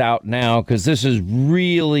accurate that's out now, because this is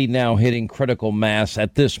really now hitting critical mass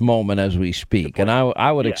at this moment as we speak. And I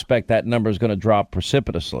would expect that number is going to drop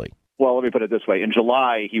precipitously. Well, let me put it this way. In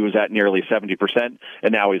July, he was at nearly 70%,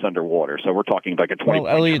 and now he's underwater. So we're talking like a 20%. Well,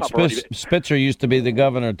 Elliot Spitzer used to be the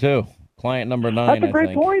governor, too. Client number 9, That's a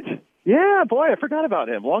great point. Yeah, boy, I forgot about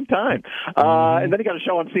him. Long time. And then he got a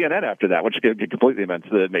show on CNN after that, which completely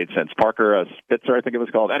made sense. Parker Spitzer, I think it was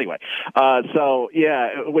called. Anyway, so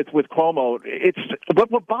yeah, with Cuomo, it's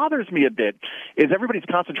what bothers me a bit is everybody's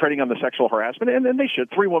concentrating on the sexual harassment, and they should.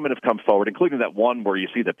 3 women have come forward, including that one where you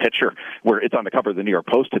see the picture where it's on the cover of the New York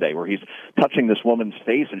Post today, where he's touching this woman's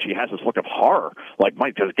face, and she has this look of horror, like,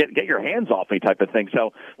 Mike, just get your hands off me type of thing. So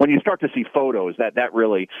when you start to see photos, that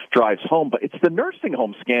really drives home. But it's the nursing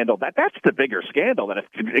home scandal that's the bigger scandal. That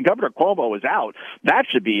if Governor Cuomo is out, that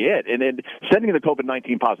should be it. And then sending the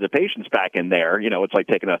COVID-19 positive patients back in there, it's like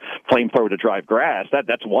taking a flamethrower to drive grass.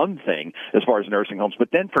 That's one thing as far as nursing homes.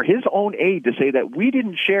 But then for his own aide to say that we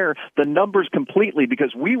didn't share the numbers completely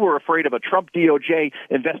because we were afraid of a Trump DOJ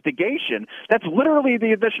investigation, that's literally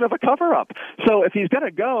the admission of a cover-up. So if he's going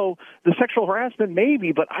to go, the sexual harassment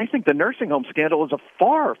maybe, but I think the nursing home scandal is a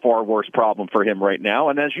far, far worse problem for him right now.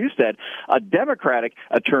 And as you said, a Democratic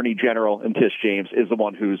attorney general in Tish James is the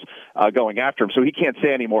one who's going after him. So he can't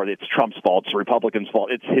say anymore that it's Trump's fault, it's the Republicans'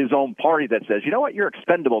 fault. It's his own party that says, you know what, you're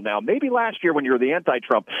expendable now. Maybe last year when you were the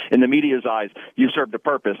anti-Trump in the media's eyes, you served a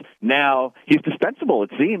purpose. Now he's dispensable,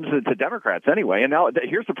 it seems, to Democrats anyway. And now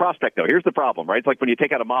here's the prospect, though. Here's the problem, right? It's like when you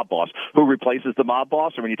take out a mob boss, who replaces the mob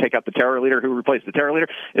boss? Or when you take out the terror leader, who replaces the terror leader?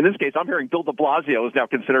 In this case, I'm hearing Bill de Blasio is now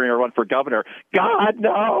considering a run for governor. God,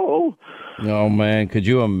 no! Oh, man, could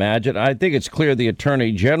you imagine? I think it's clear the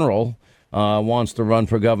attorney general wants to run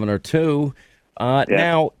for governor, too.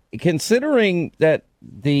 Now, considering that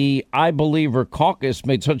the I Believer caucus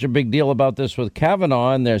made such a big deal about this with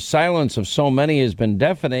Kavanaugh, and their silence of so many has been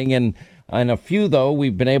deafening, and a few, though,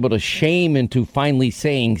 we've been able to shame into finally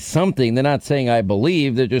saying something. They're not saying I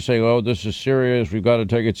believe. They're just saying, oh, this is serious. We've got to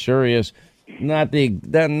take it serious. Not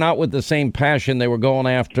with the same passion they were going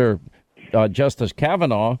after Justice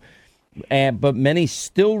Kavanaugh. But many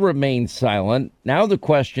still remain silent. Now the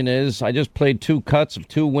question is, I just played 2 cuts of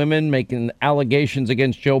 2 women making allegations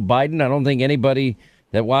against Joe Biden. I don't think anybody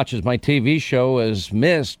that watches my TV show has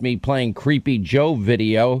missed me playing Creepy Joe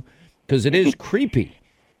video, because it is creepy.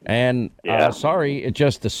 And sorry, it's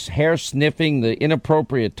just the hair sniffing, the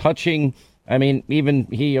inappropriate touching. I mean, even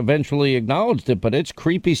he eventually acknowledged it, but it's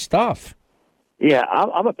creepy stuff. Yeah,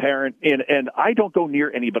 I'm a parent, and I don't go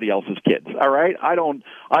near anybody else's kids. All right, I don't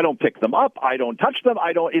pick them up. I don't touch them.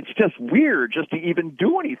 It's just weird just to even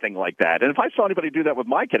do anything like that. And if I saw anybody do that with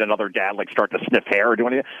my kid, another dad like start to sniff hair or do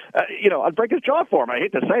anything, I'd break his jaw for him. I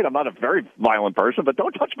hate to say it, I'm not a very violent person, but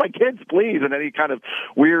don't touch my kids, please, in any kind of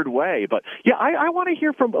weird way. But yeah, I want to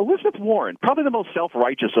hear from Elizabeth Warren, probably the most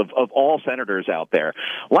self-righteous of all senators out there.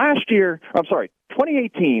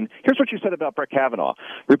 2018, here's what you said about Brett Kavanaugh.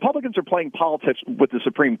 Republicans are playing politics with the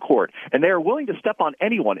Supreme Court, and they are willing to step on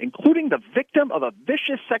anyone, including the victim of a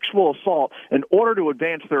vicious sexual assault, in order to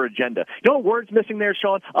advance their agenda. You know what word's missing there,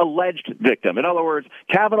 Sean? Alleged victim. In other words,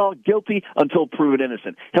 Kavanaugh guilty until proven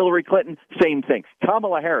innocent. Hillary Clinton, same thing.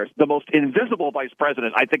 Kamala Harris, the most invisible vice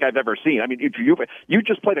president I think I've ever seen. I mean, you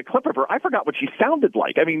just played a clip of her. I forgot what she sounded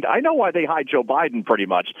like. I mean, I know why they hide Joe Biden pretty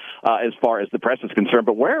much as far as the press is concerned,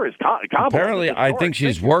 but where is Kamala? Apparently, I think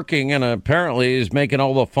she's working, and apparently is making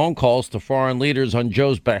all the phone calls to foreign leaders on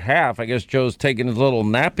Joe's behalf. I guess Joe's taking his little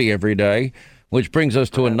nappy every day, which brings us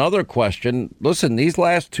to another question. Listen, these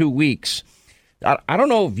last 2 weeks, I don't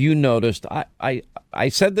know if you noticed, I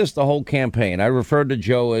said this the whole campaign. I referred to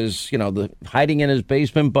Joe as, hiding in his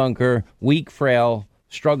basement bunker, weak, frail,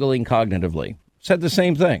 struggling cognitively. Said the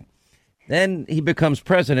same thing. Then he becomes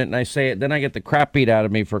president, and I say it. Then I get the crap beat out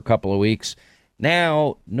of me for a couple of weeks.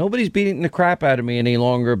 Now, nobody's beating the crap out of me any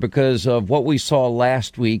longer because of what we saw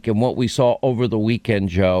last week and what we saw over the weekend,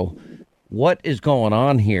 Joe. What is going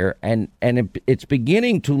on here? And it's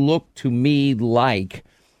beginning to look to me like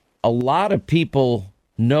a lot of people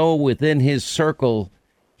know within his circle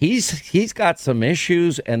he's got some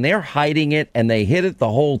issues, and they're hiding it, and they hid it the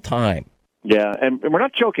whole time. Yeah, and we're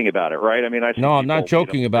not joking about it, right? I mean, I'm not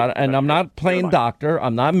joking about it, and I'm not playing doctor.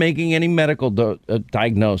 I'm not making any medical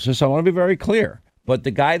diagnosis. I want to be very clear. But the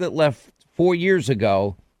guy that left 4 years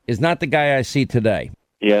ago is not the guy I see today.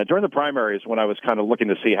 Yeah, during the primaries, when I was kind of looking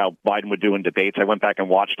to see how Biden would do in debates, I went back and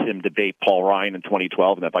watched him debate Paul Ryan in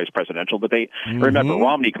 2012 in that vice presidential debate. Mm-hmm. Remember,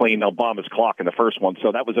 Romney cleaned Obama's clock in the first one,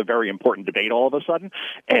 so that was a very important debate all of a sudden.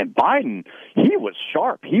 And Biden, he was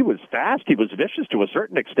sharp. He was fast. He was vicious to a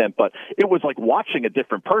certain extent, but it was like watching a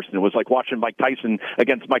different person. It was like watching Mike Tyson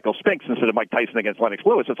against Michael Spinks instead of Mike Tyson against Lennox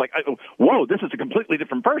Lewis. It's like, whoa, this is a completely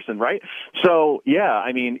different person, right? So, yeah,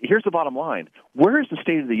 I mean, here's the bottom line. Where is the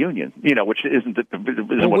State of the Union? Which isn't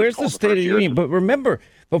where's the State of the Union? But remember,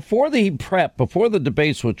 before the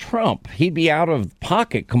debates with Trump, he'd be out of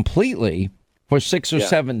pocket completely for 6 or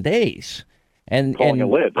 7 days. And calling a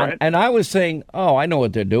lid, right? And I was saying, I know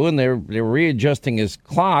what they're doing. They're readjusting his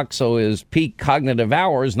clock so his peak cognitive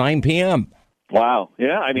hour is 9 p.m. Wow.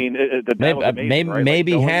 Yeah, I mean, that was amazing, right?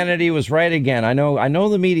 Maybe Hannity was right again. I know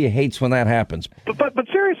the media hates when that happens. But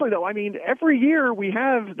seriously, though, I mean, every year we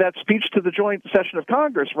have that speech to the joint session of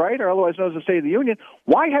Congress, right, or otherwise known as the State of the Union.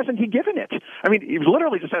 Why hasn't he given it? I mean, he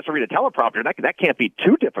literally just has to read a teleprompter. That can't be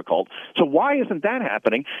too difficult. So why isn't that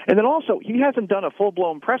happening? And then also, he hasn't done a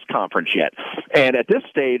full-blown press conference yet. And at this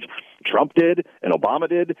stage, Trump did, and Obama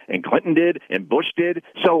did, and Clinton did, and Bush did.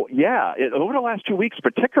 So, yeah, over the last 2 weeks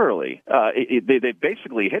particularly, they've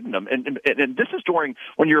basically hidden them. And this is during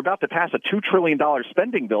when you're about to pass a $2 trillion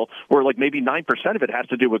spending bill where like maybe 9% of it has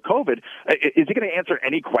to do with COVID. Is he going to answer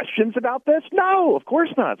any questions about this? No, of course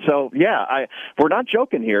not. So, yeah, we're not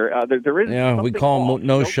joking here. There is. Yeah, we call him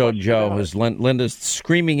No-Show Joe, as Linda's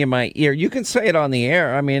screaming in my ear. You can say it on the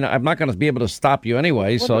air. I mean, I'm not going to be able to stop you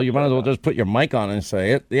anyway, so you might as well just put your mic on and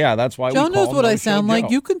say it. Yeah, that's why Joe we call knows what I sound like.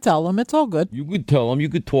 You can tell him. It's all good. You could tell him. You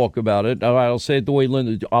could talk about it. All right, I'll say it the way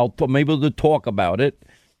Linda. I'm able to talk about it.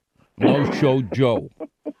 No-Show Joe.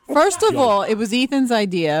 First of all, it was Ethan's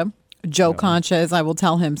idea. Joe Concha, as I will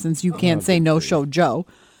tell him, since you can't say No-Show Joe.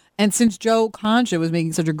 And since Joe Concha was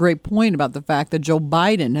making such a great point about the fact that Joe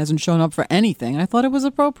Biden hasn't shown up for anything, I thought it was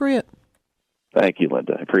appropriate. Thank you,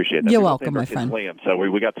 Linda. I appreciate that. You're welcome, my friend. Liam, so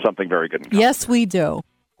we got something very good in common. Yes, we do.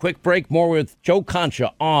 Quick break, more with Joe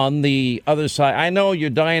Concha on the other side. I know you're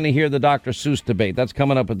dying to hear the Dr. Seuss debate. That's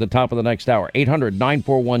coming up at the top of the next hour.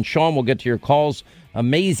 800-941-SEAN. We'll get to your calls.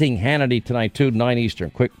 Amazing Hannity tonight, 2 to 9 Eastern.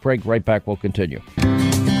 Quick break, right back. We'll continue.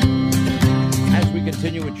 As we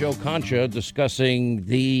continue with Joe Concha discussing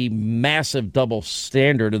the massive double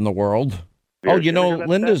standard in the world.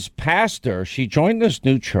 Linda's pastor, she joined this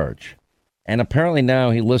new church. And apparently now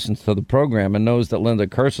he listens to the program and knows that Linda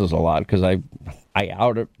curses a lot because I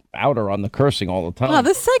out her on the cursing all the time. Wow,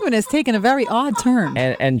 this segment has taken a very odd turn.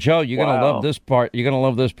 And Joe, you're going to love this part. You're going to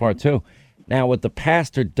love this part, too. Now, what the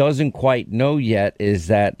pastor doesn't quite know yet is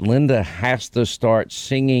that Linda has to start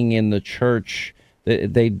singing in the church.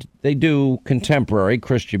 They do contemporary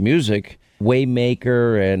Christian music,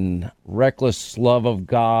 Waymaker and Reckless Love of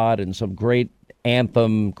God and some great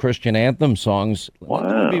Christian anthem songs. Wow.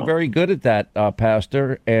 Linda would be very good at that,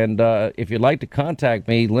 Pastor. And if you'd like to contact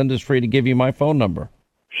me, Linda's free to give you my phone number.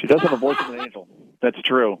 She does have a voice of an angel. That's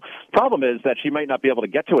true. Problem is that she might not be able to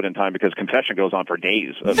get to it in time because confession goes on for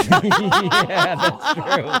days. Yeah, that's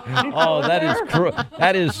true. Oh, that is true.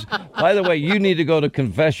 That is, by the way, you need to go to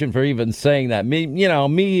confession for even saying that.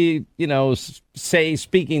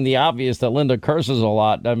 Speaking the obvious that Linda curses a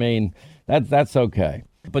lot. I mean, That's okay.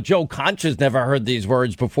 But Joe Concha's never heard these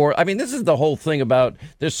words before. I mean, this is the whole thing about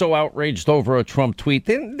they're so outraged over a Trump tweet.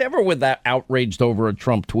 They never were that outraged over a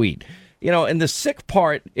Trump tweet. And the sick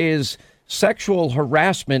part is sexual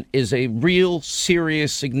harassment is a real,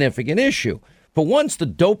 serious, significant issue. But once the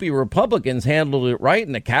dopey Republicans handled it right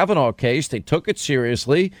in the Kavanaugh case, they took it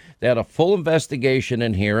seriously. They had a full investigation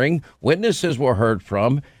and hearing. Witnesses were heard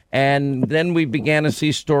from. And then we began to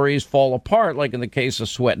see stories fall apart, like in the case of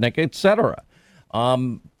Swetnick, et cetera.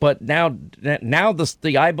 But now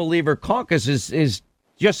the I Believer caucus is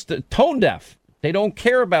just tone deaf. They don't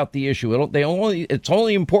care about the issue. It's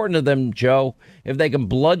only important to them, Joe, if they can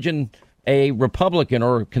bludgeon a Republican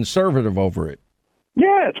or a conservative over it.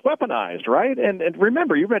 Yeah, it's weaponized, right? And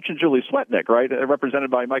remember, you mentioned Julie Swetnick, right? Represented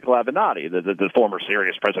by Michael Avenatti, the former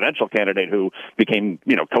serious presidential candidate who became,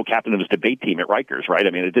 co-captain of his debate team at Rikers, right? I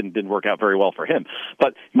mean, it didn't work out very well for him.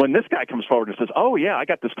 But when this guy comes forward and says, "Oh yeah, I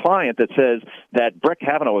got this client that says that Brett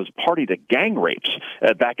Kavanaugh was party to gang rapes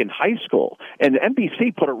back in high school," and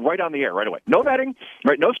NBC put it right on the air right away. No vetting,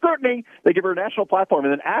 right? No scrutiny. They give her a national platform,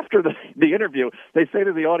 and then after the interview, they say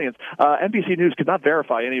to the audience, "NBC News could not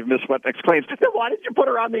verify any of Ms. Swetnick's claims." Then why did you put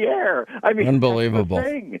her on the air? I mean, unbelievable. That's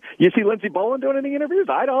the thing. You see Lindsey Boland doing any interviews?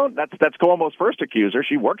 I don't. That's Cuomo's first accuser.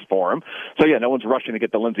 She works for him. So yeah, no one's rushing to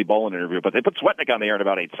get the Lindsey Boland interview, but they put Swetnick on the air in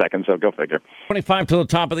about 8 seconds. So go figure. 25 to the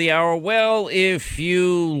top of the hour. Well, if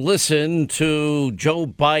you listen to Joe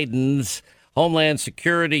Biden's Homeland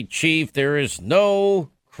Security chief, there is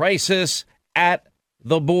no crisis at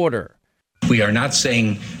the border. We are not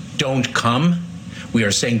saying don't come. We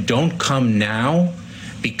are saying don't come now,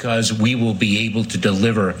 because we will be able to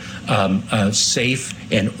deliver a safe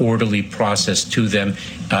and orderly process to them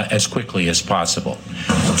as quickly as possible.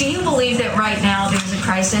 Do you believe that right now there's a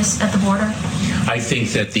crisis at the border? I think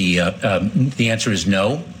that the answer is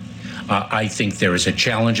no. I think there is a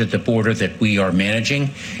challenge at the border that we are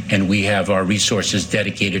managing, and we have our resources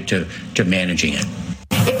dedicated to managing it.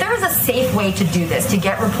 If there was a safe way to do this, to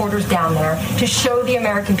get reporters down there, to show the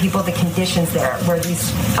American people the conditions there where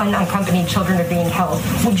these unaccompanied children are being held,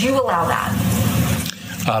 would you allow that?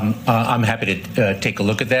 I'm happy to take a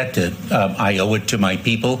look at that. I owe it to my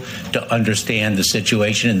people to understand the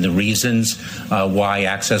situation and the reasons why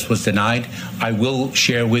access was denied. I will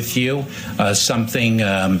share with you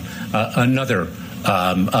another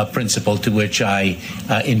principle to which I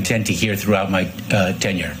intend to adhere throughout my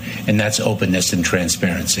tenure, and that's openness and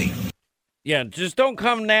transparency. Yeah, just don't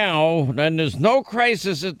come now, and there's no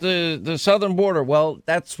crisis at the southern border. Well,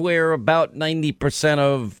 that's where about 90%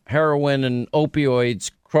 of heroin and opioids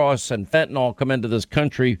cross and fentanyl come into this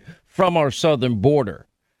country from our southern border.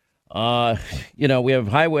 We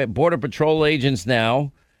have Border Patrol agents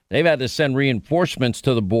now. They've had to send reinforcements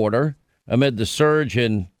to the border amid the surge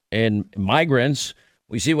in migrants.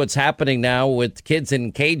 We see what's happening now with kids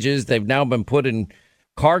in cages. They've now been put in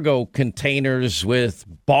cargo containers with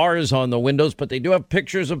bars on the windows, but they do have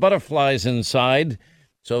pictures of butterflies inside.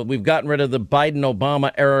 So we've gotten rid of the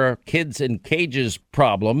Biden-Obama era kids in cages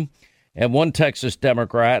problem. And one Texas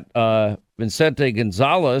Democrat, Vicente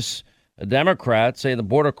Gonzalez, a Democrat, saying the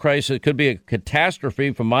border crisis could be a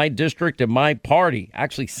catastrophe for my district and my party,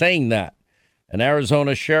 actually saying that. An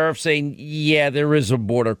Arizona sheriff saying, yeah, there is a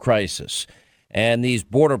border crisis. And these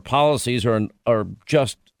border policies are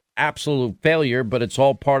just absolute failure, but it's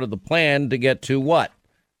all part of the plan to get to what?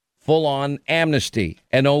 Full-on amnesty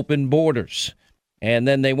and open borders. And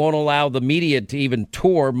then they won't allow the media to even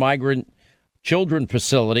tour migrant children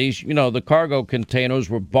facilities. The cargo containers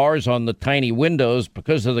were bars on the tiny windows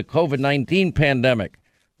because of the COVID-19 pandemic.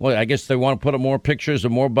 Well, I guess they want to put up more pictures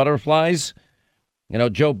of more butterflies.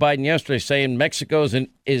 Joe Biden yesterday saying Mexico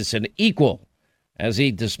is an equal as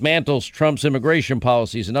he dismantles Trump's immigration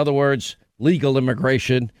policies. In other words, legal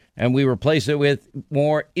immigration, and we replace it with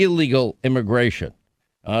more illegal immigration.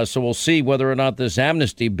 So we'll see whether or not this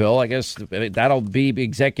amnesty bill, I guess that'll be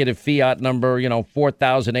executive fiat number,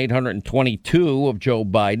 4,822 of Joe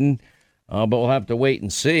Biden. But we'll have to wait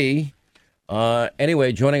and see.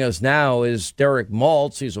 Anyway, joining us now is Derek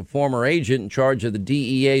Maltz. He's a former agent in charge of the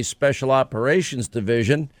DEA Special Operations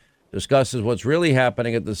Division. Discusses what's really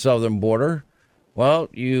happening at the southern border. Well,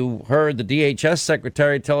 you heard the DHS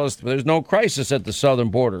secretary tell us there's no crisis at the southern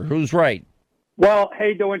border. Who's right? Well, how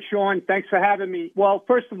you doing, Sean? Thanks for having me. Well,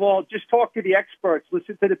 first of all, just talk to the experts.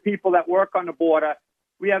 Listen to the people that work on the border.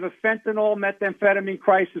 We have a fentanyl, methamphetamine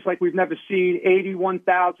crisis like we've never seen.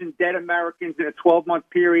 81,000 dead Americans in a 12-month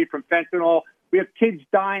period from fentanyl. We have kids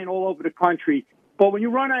dying all over the country. But when you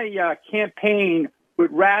run a campaign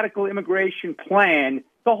with radical immigration plan,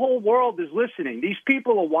 the whole world is listening. These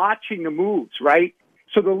people are watching the moves, right?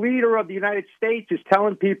 So the leader of the United States is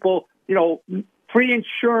telling people free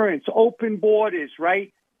insurance, open borders,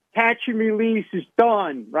 right? Catch and release is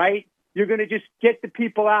done, right? You're going to just get the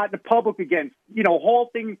people out in the public again,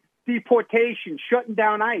 halting deportation, shutting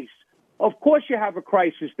down ICE. Of course you have a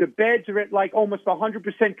crisis. The beds are at like almost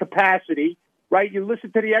 100% capacity, right? You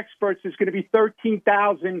listen to the experts, there's going to be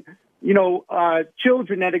 13,000,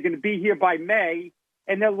 children that are going to be here by May,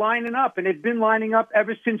 and they're lining up, and they've been lining up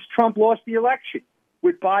ever since Trump lost the election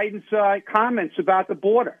with Biden's comments about the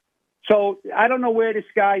border. So I don't know where this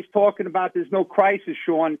guy's talking about there's no crisis,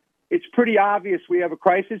 Sean. It's pretty obvious we have a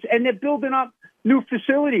crisis, and they're building up new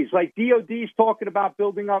facilities. Like DOD's talking about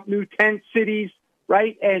building up new tent cities,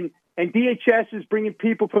 right? And DHS is bringing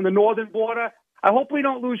people from the northern border. I hope we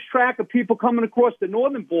don't lose track of people coming across the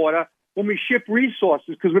northern border when we ship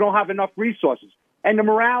resources, because we don't have enough resources. And the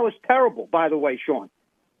morale is terrible, by the way, Sean.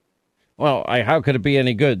 Well, how could it be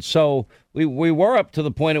any good? So we were up to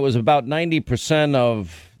the point it was about 90%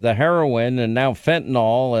 of the heroin and now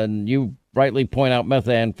fentanyl, and you rightly point out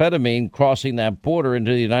methamphetamine crossing that border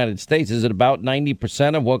into the United States. Is it about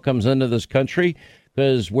 90% of what comes into this country?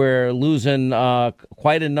 Because we're losing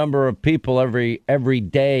quite a number of people every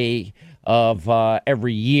day of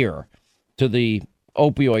every year to the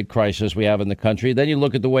opioid crisis we have in the country. Then you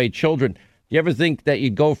look at the way children. You ever think that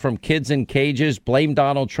you'd go from kids in cages, blame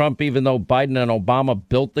Donald Trump, even though Biden and Obama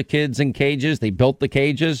built the kids in cages? They built the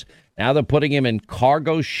cages. Now they're putting him in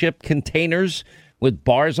cargo ship containers with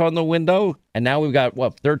bars on the window. And now we've got,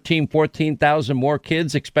 14,000 more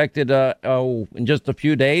kids expected in just a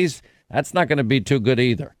few days. That's not going to be too good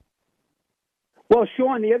either. Well,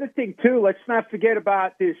 Sean, the other thing, too, let's not forget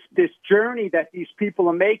about this journey that these people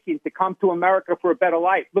are making to come to America for a better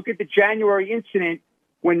life. Look at the January incident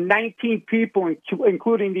when 19 people,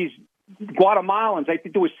 including these Guatemalans, I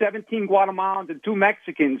think there were 17 Guatemalans and 2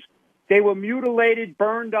 Mexicans, they were mutilated,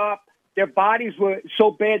 burned up. Their bodies were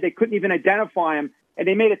so bad they couldn't even identify them. And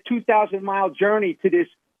they made a 2,000-mile journey to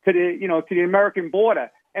the American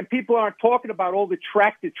border. And people aren't talking about all the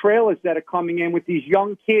tractor trailers that are coming in with these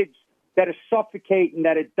young kids that are suffocating,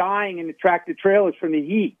 that are dying in the tractor trailers from the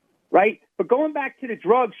heat, right? But going back to the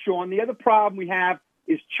drugs, Sean, the other problem we have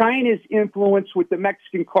is China's influence with the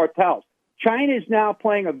Mexican cartels. China is now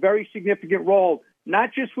playing a very significant role,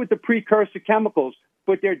 not just with the precursor chemicals,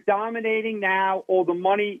 but they're dominating now all the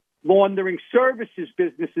money laundering services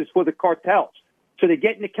businesses for the cartels. So they're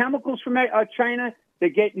getting the chemicals from China, they're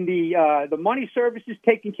getting the money services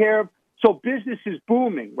taken care of. So business is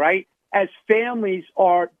booming, right? As families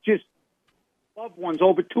are just loved ones,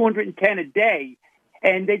 over 210 a day,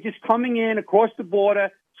 and they're just coming in across the border,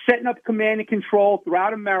 setting up command and control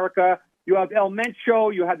throughout America. You have El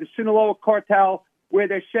Mencho, you have the Sinaloa cartel, where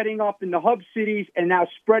they're setting up in the hub cities and now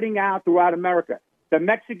spreading out throughout America. The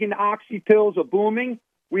Mexican oxy pills are booming.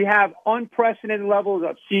 We have unprecedented levels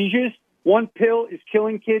of seizures. One pill is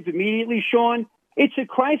killing kids immediately, Sean. It's a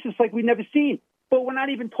crisis like we've never seen. But we're not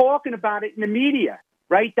even talking about it in the media,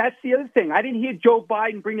 right? That's the other thing. I didn't hear Joe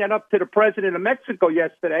Biden bring that up to the president of Mexico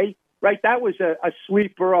yesterday, right? That was a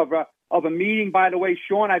sleeper of a meeting, by the way,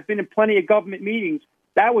 Sean. I've been in plenty of government meetings.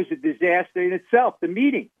 That was a disaster in itself, the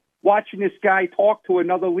meeting, watching this guy talk to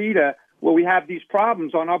another leader where we have these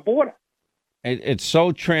problems on our border. It's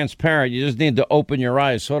so transparent. You just need to open your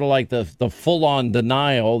eyes, sort of like the full-on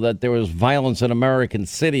denial that there was violence in American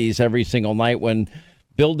cities every single night when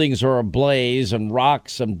buildings are ablaze and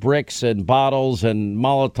rocks and bricks and bottles and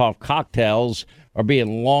Molotov cocktails are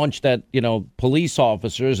being launched at, police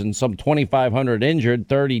officers, and some 2,500 injured,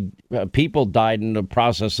 30 people died in the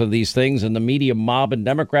process of these things, and the media mob and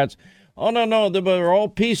Democrats, oh, no, they were all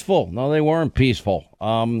peaceful. No, they weren't peaceful.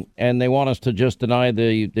 And they want us to just deny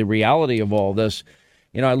the reality of all this.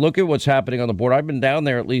 I look at what's happening on the border. I've been down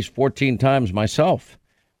there at least 14 times myself.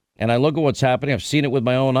 And I look at what's happening. I've seen it with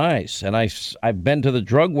my own eyes. And I've been to the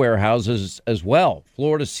drug warehouses as well,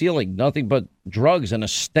 floor to ceiling, nothing but drugs and a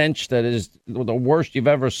stench that is the worst you've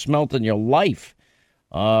ever smelt in your life.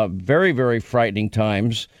 Very, very frightening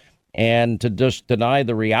times. And to just deny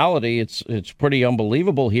the reality, it's pretty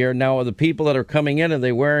unbelievable here. Now, are the people that are coming in, are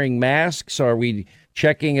they wearing masks? Are we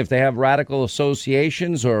checking if they have radical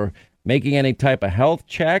associations or making any type of health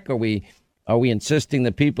check? Are we insisting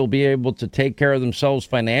that people be able to take care of themselves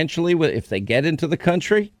financially if they get into the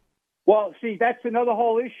country? Well, see, that's another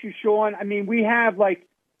whole issue, Sean. I mean, we have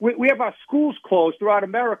we have our schools closed throughout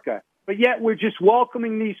America, but yet we're just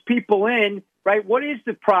welcoming these people in. Right? What is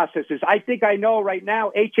the processes? I think I know right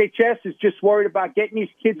now HHS is just worried about getting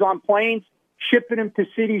these kids on planes, shipping them to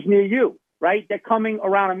cities near you, right? They're coming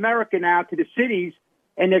around America now to the cities,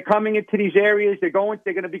 and they're coming into these areas. They're going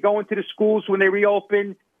to be going to the schools when they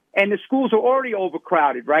reopen, and the schools are already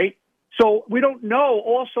overcrowded, right? So we don't know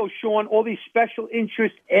also, Sean, all these special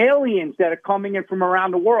interest aliens that are coming in from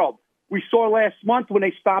around the world. We saw last month when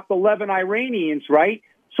they stopped 11 Iranians, right?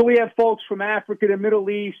 So we have folks from Africa, the Middle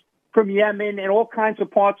East, from Yemen, and all kinds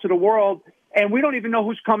of parts of the world, and we don't even know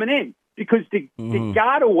who's coming in because the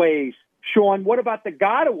gotaways, Sean, what about the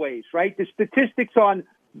gotaways, right? The statistics on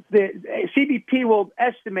the CBP will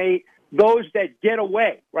estimate those that get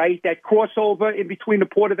away, right, that cross over in between the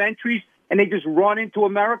port of entries and they just run into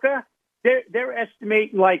America. They're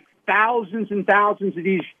estimating like thousands and thousands of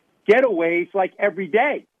these getaways like every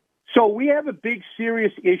day. So we have a big,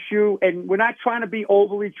 serious issue, and we're not trying to be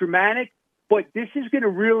overly dramatic, but this is going to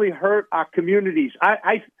really hurt our communities.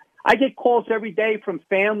 I get calls every day from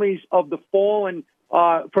families of the fallen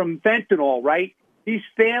from fentanyl, right? These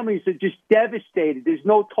families are just devastated. There's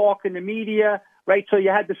no talk in the media, right? So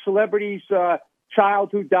you had the celebrity's child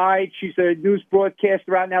who died. She's a news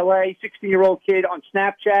broadcaster out in L.A., 16-year-old kid on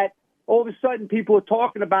Snapchat. All of a sudden, people are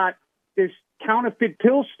talking about this counterfeit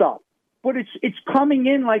pill stuff. But it's coming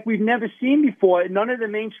in like we've never seen before. None of the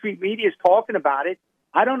mainstream media is talking about it.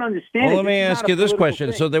 I don't understand well, it. Let me ask you this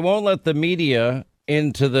question. Thing. So they won't let the media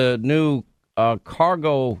into the new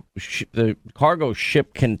cargo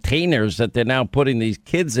ship containers that they're now putting these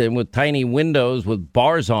kids in with tiny windows with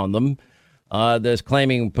bars on them. That's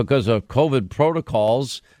claiming because of COVID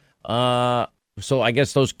protocols. So I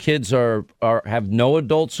guess those kids have no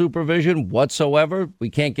adult supervision whatsoever. We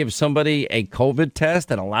can't give somebody a COVID test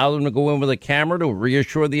and allow them to go in with a camera to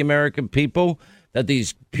reassure the American people that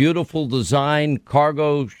these beautiful design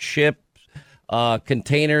cargo ships,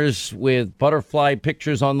 containers with butterfly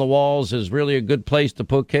pictures on the walls is really a good place to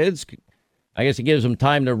put kids. I guess it gives them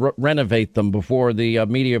time to renovate them before the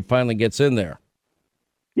media finally gets in there.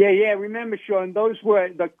 Yeah. Remember, Sean, those were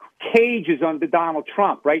the cages under Donald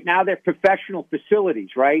Trump. Right now, they're professional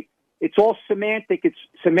facilities, right? It's all semantic. It's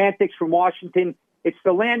semantics from Washington. It's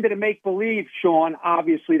the land of the make-believe, Sean,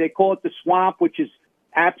 obviously. They call it the swamp, which is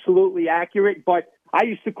absolutely accurate. But I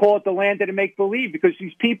used to call it the land of the make-believe because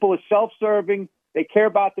these people are self-serving. They care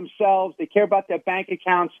about themselves. They care about their bank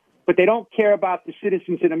accounts, but they don't care about the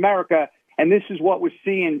citizens in America. And this is what we're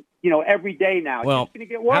seeing, every day now. Well, it's going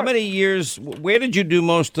to get worse. How many years, where did you do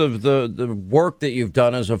most of the work that you've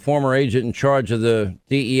done as a former agent in charge of the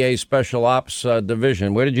DEA Special Ops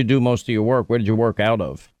Division? Where did you do most of your work? Where did you work out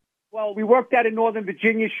of? Well, we worked out in Northern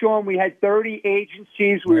Virginia, Sean. We had 30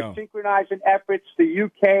 agencies. We were synchronizing efforts, the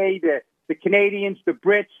UK, the Canadians, the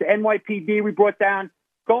Brits, the NYPD we brought down,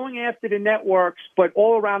 going after the networks, but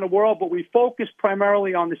all around the world. But we focused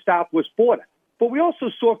primarily on the southwest border. But we also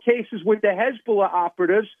saw cases with the Hezbollah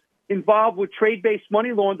operatives involved with trade-based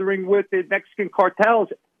money laundering with the Mexican cartels,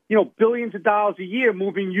 billions of dollars a year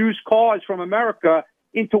moving used cars from America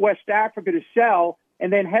into West Africa to sell,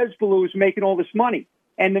 and then Hezbollah was making all this money.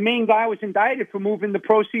 And the main guy was indicted for moving the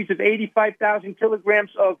proceeds of 85,000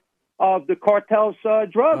 kilograms of the cartel's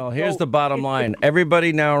drugs. Well, here's the bottom line.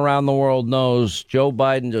 Everybody now around the world knows Joe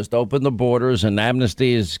Biden just opened the borders, and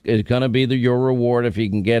amnesty is going to be your reward if you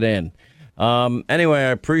can get in. Anyway, I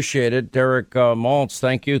appreciate it. Derek Maltz,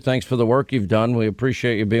 thank you. Thanks for the work you've done. We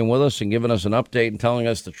appreciate you being with us and giving us an update and telling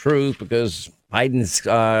us the truth, because Biden's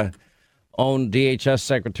own DHS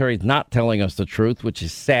secretary is not telling us the truth, which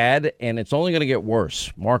is sad, and it's only going to get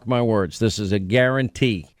worse. Mark my words. This is a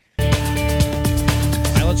guarantee. All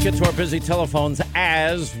right, let's get to our busy telephones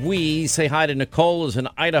as we say hi to Nicole, who's in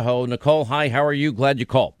Idaho. Nicole, hi. How are you? Glad you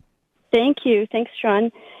called. Thank you. Thanks,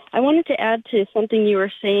 Sean. I wanted to add to something you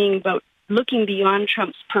were saying about looking beyond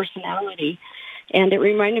Trump's personality. And it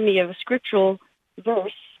reminded me of a scriptural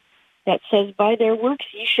verse that says, by their works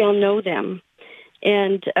ye shall know them.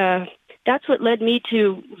 And that's what led me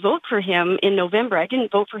to vote for him in November. I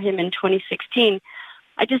didn't vote for him in 2016.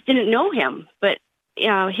 I just didn't know him. But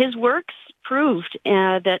his works proved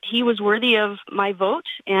that he was worthy of my vote.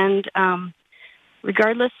 And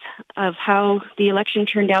regardless of how the election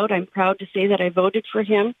turned out, I'm proud to say that I voted for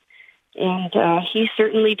him. And he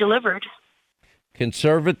certainly delivered.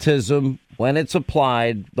 Conservatism, when it's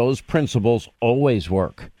applied, those principles always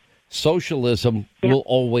work. Socialism will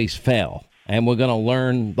always fail. And we're going to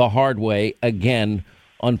learn the hard way again,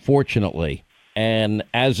 unfortunately. And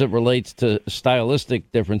as it relates to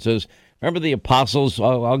stylistic differences, remember the apostles?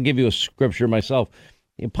 I'll give you a scripture myself.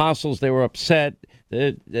 The apostles, they were upset.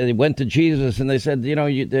 They went to Jesus and they said,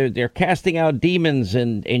 they're casting out demons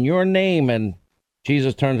in your name. And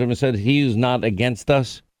Jesus turned to them and said, he who's not against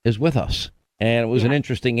us is with us. And it was an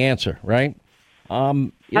interesting answer, right?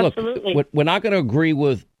 Absolutely. Look, we're not going to agree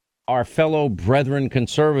with our fellow brethren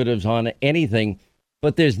conservatives on anything,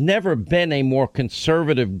 but there's never been a more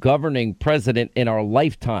conservative governing president in our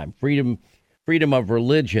lifetime. Freedom of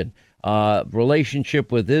religion,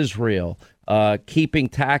 relationship with Israel, keeping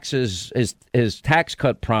taxes, his tax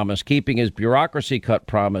cut promise, keeping his bureaucracy cut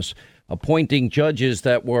promise, appointing judges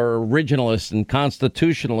that were originalists and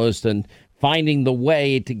constitutionalists, and finding the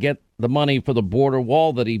way to get the money for the border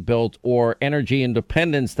wall that he built, or energy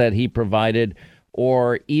independence that he provided,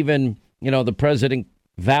 or even, the president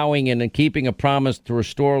vowing and keeping a promise to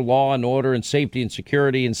restore law and order and safety and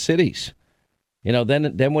security in cities.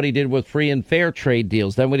 Then what he did with free and fair trade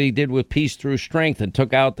deals, then what he did with peace through strength, and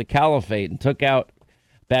took out the caliphate and took out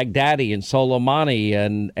Baghdadi and Soleimani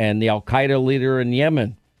and the Al-Qaeda leader in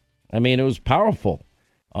Yemen. I mean, it was powerful.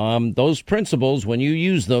 Those principles, when you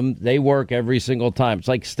use them, they work every single time. It's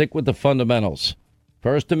like stick with the fundamentals.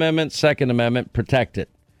 First Amendment, Second Amendment, protect it.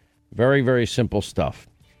 Very, very simple stuff.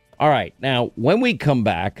 All right. Now, when we come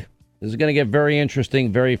back, this is going to get very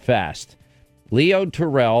interesting very fast. Leo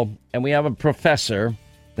Terrell, and we have a professor,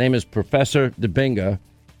 his name is Professor Debinga,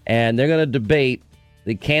 and they're going to debate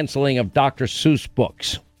the canceling of Dr. Seuss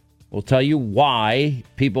books. We'll tell you why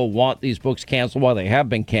people want these books canceled, why they have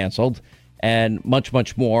been canceled, and much,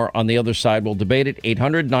 much more on the other side. We'll debate it.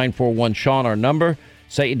 800-941-SEAN, our number.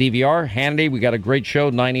 Set your DVR. Hannity, we got a great show,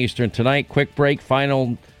 9 Eastern tonight. Quick break,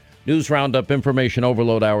 final news roundup, information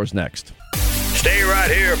overload hours next. Stay right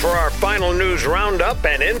here for our final news roundup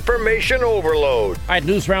and information overload. All right,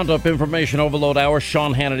 news roundup, information overload hour,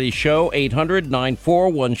 Sean Hannity Show,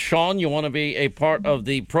 800-941-SEAN. You want to be a part of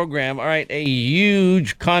the program. All right, a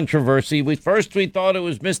huge controversy. We thought it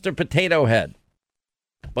was Mr. Potato Head,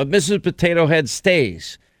 but Mrs. Potato Head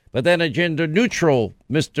stays. But then a gender-neutral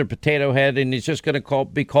Mr. Potato Head, and he's just going to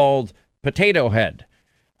be called Potato Head.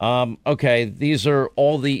 Okay, these are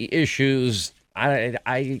all the issues. I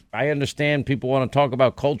understand people want to talk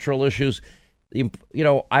about cultural issues.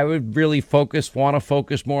 I would really want to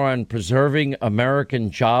focus more on preserving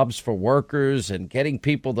American jobs for workers and getting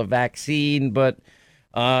people the vaccine. But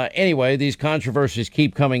anyway, these controversies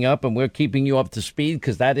keep coming up, and we're keeping you up to speed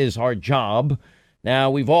because that is our job. Now,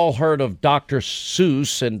 we've all heard of Dr.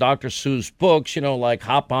 Seuss and Dr. Seuss books, like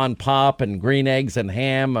Hop on Pop and Green Eggs and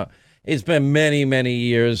Ham. It's been many, many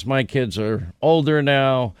years. My kids are older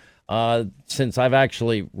now. Since I've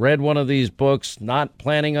actually read one of these books, not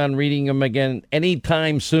planning on reading them again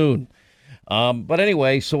anytime soon. But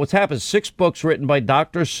anyway, so what's happened, 6 books written by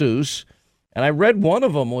Dr. Seuss, and I read one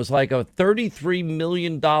of them was like a $33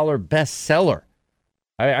 million bestseller.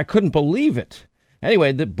 I couldn't believe it.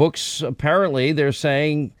 Anyway, the books, apparently, they're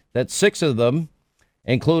saying that 6 of them,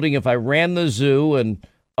 including If I Ran the Zoo and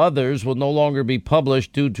others, will no longer be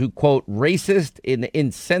published due to, quote, racist and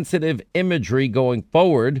insensitive imagery going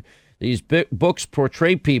forward. These books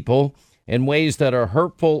portray people in ways that are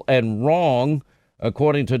hurtful and wrong,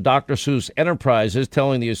 according to Dr. Seuss Enterprises,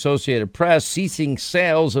 telling the Associated Press. Ceasing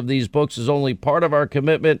sales of these books is only part of our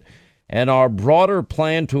commitment and our broader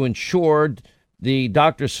plan to ensure the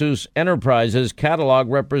Dr. Seuss Enterprises catalog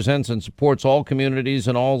represents and supports all communities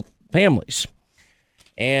and all families.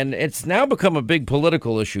 And it's now become a big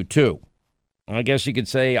political issue, too. I guess you could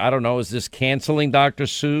say, I don't know, is this canceling Dr.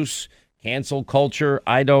 Seuss? Cancel culture?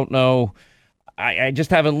 I don't know. I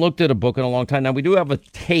just haven't looked at a book in a long time. Now, we do have a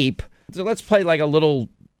tape. So let's play like a little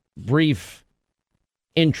brief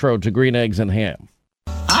intro to Green Eggs and Ham.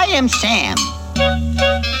 I am Sam.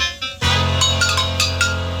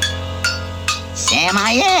 Sam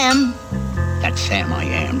I am. That's Sam I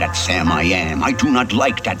am. That's Sam I am. I do not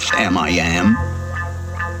like that Sam I am.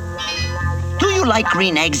 Do you like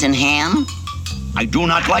green eggs and ham? I do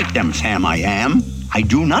not like them, Sam I am. I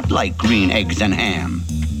do not like green eggs and ham.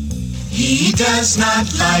 He does not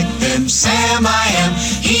like them, Sam I am.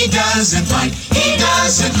 He doesn't like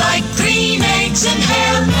green eggs and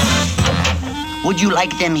ham. Would you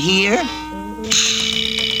like them here?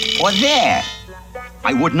 Or there?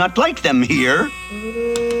 I would not like them here.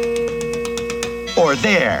 Or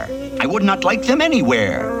there. I would not like them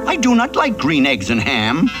anywhere. I do not like green eggs and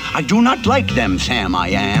ham. I do not like them, Sam I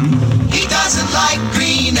am. He doesn't like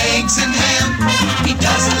green eggs and ham. He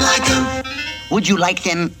doesn't like them. Would you like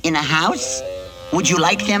them in a house? Would you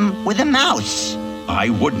like them with a mouse? I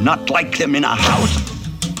would not like them in a house.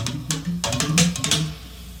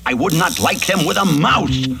 I would not like them with a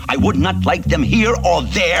mouse. I would not like them here or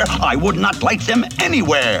there. I would not like them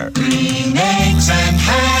anywhere. Green eggs and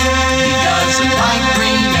ham. He doesn't like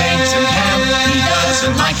green eggs and ham. He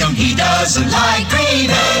doesn't like them. He doesn't like green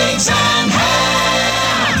eggs and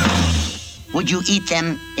ham. Would you eat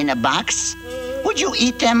them in a box? Would you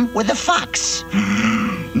eat them with a fox?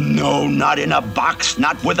 No, not in a box,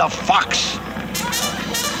 not with a fox.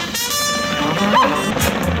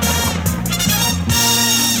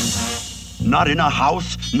 Not in a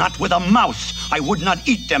house, not with a mouse. I would not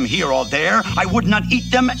eat them here or there. I would not eat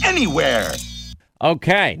them anywhere.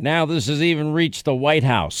 Okay, now this has even reached the White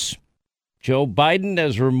House. Joe Biden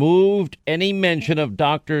has removed any mention of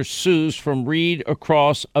Dr. Seuss from Read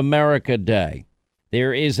Across America Day.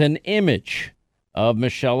 There is an image of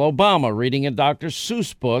Michelle Obama reading a Dr.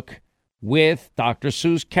 Seuss book with Dr.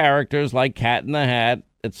 Seuss characters like Cat in the Hat,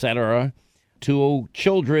 etc., to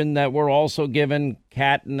children that were also given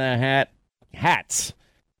Cat in the Hat hats.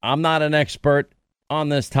 I'm not an expert on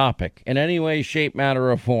this topic in any way, shape,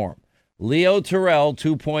 matter, or form. Leo Terrell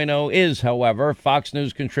 2.0 is, however, Fox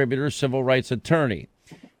News contributor, civil rights attorney.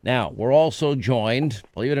 Now, we're also joined,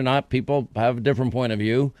 believe it or not, people have a different point of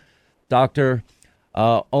view, Dr.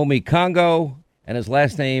 Omi Congo, and his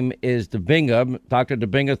last name is Debinga. Dr.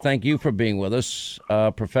 Debinga, thank you for being with us.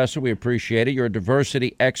 Professor, we appreciate it. You're a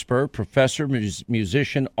diversity expert, professor,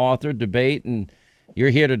 musician, author, debate, and you're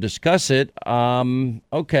here to discuss it.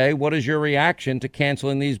 Okay, what is your reaction to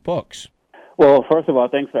canceling these books? Well, first of all,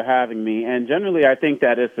 thanks for having me. And generally, I think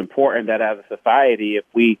that it's important that as a society, if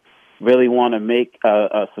we really want to make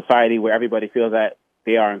a society where everybody feels that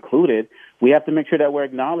they are included, we have to make sure that we're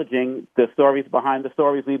acknowledging the stories behind the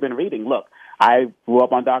stories we've been reading. Look, I grew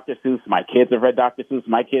up on Dr. Seuss. My kids have read Dr. Seuss.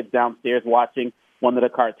 My kid's downstairs watching one of the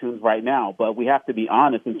cartoons right now. But we have to be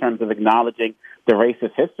honest in terms of acknowledging the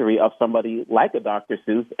racist history of somebody like a Dr.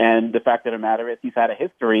 Seuss. And the fact of the matter is he's had a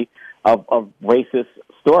history of racist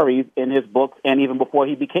stories in his books and even before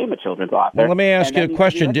he became a children's author. Well, let me ask you a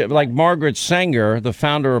question. Like Margaret Sanger, the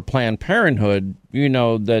founder of Planned Parenthood, you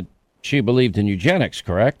know that she believed in eugenics,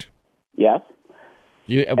 correct? Yes.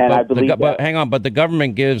 But the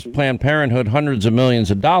government gives Planned Parenthood hundreds of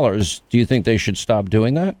millions of dollars. Do you think they should stop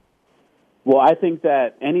doing that? Well, I think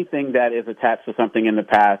that anything that is attached to something in the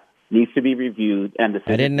past needs to be reviewed. And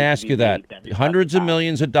I didn't ask you that. Hundreds of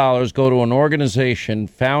millions of dollars go to an organization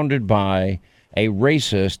founded by a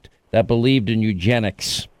racist that believed in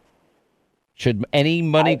eugenics. Should any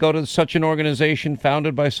money go to such an organization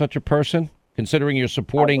founded by such a person? Considering you're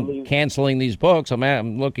supporting canceling these books,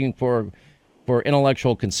 I'm looking for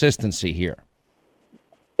intellectual consistency here.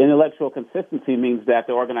 Intellectual consistency means that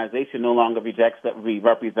the organization no longer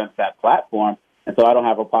represents that platform. And so I don't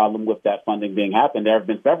have a problem with that funding being happened. There have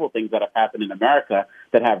been several things that have happened in America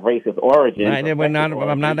that have racist origins.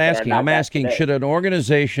 I'm not asking. I'm asking, should an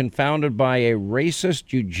organization founded by a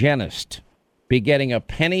racist eugenist be getting a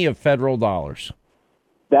penny of federal dollars?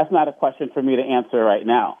 That's not a question for me to answer right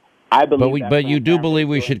now. I believe but you do believe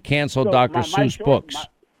we should cancel Dr. Seuss books.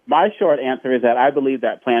 My short answer is that I believe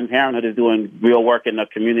that Planned Parenthood is doing real work in the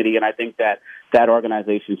community, and I think that that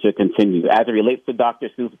organization should continue. As it relates to Dr.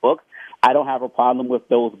 Seuss books, I don't have a problem with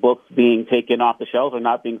those books being taken off the shelves or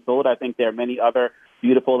not being sold. I think there are many other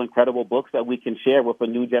beautiful, incredible books that we can share with a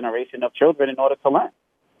new generation of children in order to learn.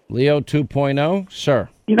 Leo 2.0, sir.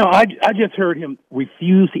 You know, I just heard him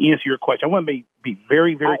refuse to answer your question. I want to be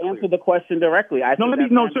very, very clear. I answered the question directly.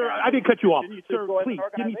 No, sir, I didn't cut you off. Sir, please,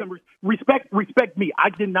 give me some respect. Respect me. I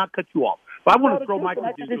did not cut you off. But I want to throw my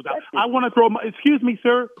credentials out. Excuse me,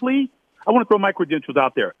 sir, please. I want to throw my credentials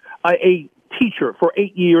out there. A teacher for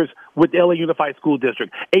 8 years with the LA Unified School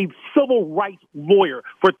District, a civil rights lawyer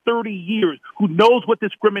for 30 years who knows what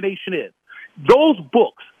discrimination is. Those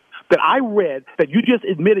books that I read, that you just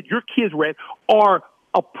admitted your kids read, are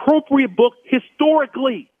appropriate books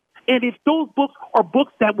historically. And if those books are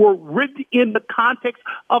books that were written in the context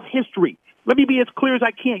of history, let me be as clear as I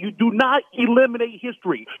can. You do not eliminate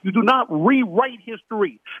history. You do not rewrite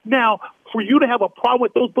history. Now, for you to have a problem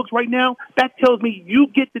with those books right now, that tells me you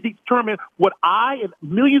get to determine what I and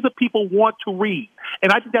millions of people want to read.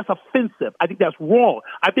 And I think that's offensive. I think that's wrong.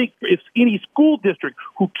 I think if any school district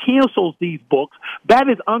who cancels these books, that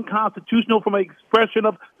is unconstitutional from an expression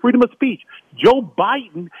of freedom of speech. Joe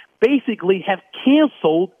Biden basically has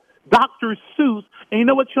canceled Dr. Seuss. And you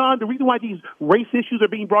know what, Sean? The reason why these race issues are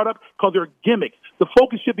being brought up, because they're gimmicks. The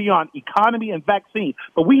focus should be on economy and vaccines.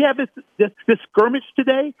 But we have this skirmish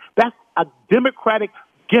today. That's a Democratic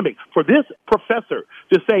gimmick. For this professor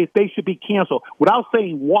to say they should be canceled without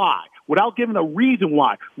saying why, without giving a reason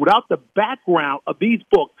why, without the background of these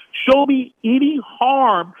books, show me any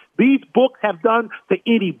harm these books have done to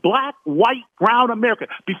any black, white, brown American.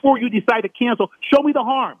 Before you decide to cancel, show me the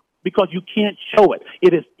harm. Because you can't show it.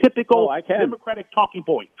 It is typical Democratic talking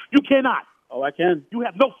point. You cannot. Oh, I can. You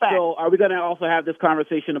have no facts. So are we going to also have this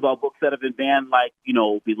conversation about books that have been banned, like,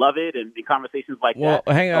 Beloved and conversations like that?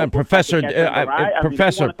 Well, hang on, Professor.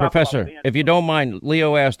 Professor, if you don't mind,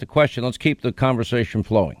 Leo asked a question. Let's keep the conversation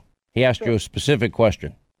flowing. He asked you a specific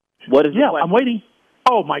question. What is the question? I'm waiting.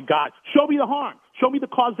 Oh, my God. Show me the harm. Show me the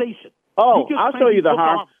causation. Oh, I'll show you the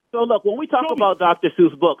harm. So look, when we talk about Dr.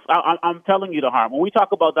 Seuss books, I'm telling you the harm. When we talk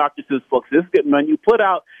about Dr. Seuss books, this when you put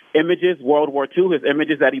out images, World War II, his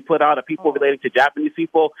images that he put out of people relating to Japanese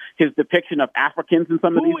people, his depiction of Africans in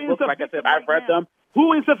some of these books, like I said, I've read them.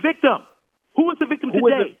 Who is the victim? Who is the victim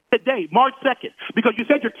today? Today, March 2nd. Because you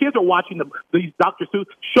said your kids are watching these Dr. Seuss.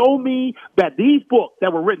 Show me that these books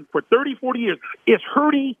that were written for 30, 40 years is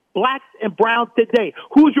hurting blacks and browns today.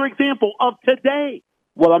 Who's your example of today?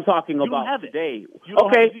 Well, I'm talking about today.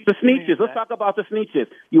 Okay, the Sneetches. Let's talk about the Sneetches.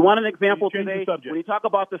 You want an example today? When you talk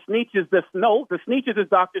about the Sneetches, the Sneetches is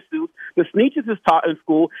Dr. Seuss. The Sneetches is taught in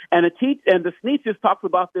school, and the Sneetches talks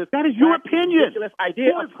about this. That is your opinion.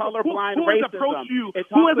 Idea of colorblind racism.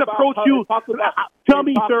 Who has approached you? Tell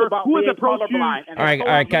me, sir. Who has approached you? All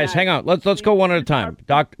right, guys, hang on. Let's go one at a time.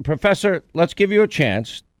 Professor, let's give you a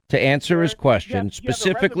chance to answer his question,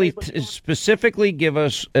 specifically give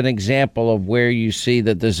us an example of where you see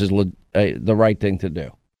that this is the right thing to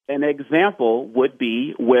do. An example would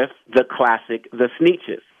be with the classic The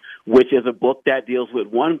Sneetches, which is a book that deals with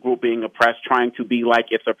one group being oppressed trying to be like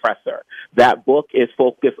its oppressor. That book is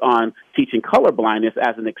focused on teaching colorblindness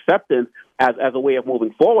as an acceptance, as a way of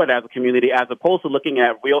moving forward as a community, as opposed to looking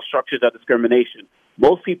at real structures of discrimination.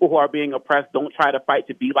 Most people who are being oppressed don't try to fight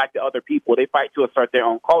to be like the other people. They fight to assert their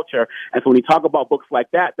own culture. And so when you talk about books like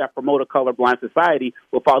that promote a colorblind society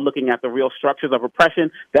without looking at the real structures of oppression,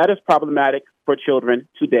 that is problematic for children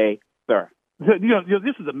today, sir. You know,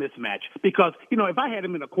 this is a mismatch because, if I had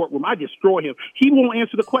him in a courtroom, I'd destroy him. He won't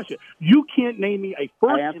answer the question. You can't name me a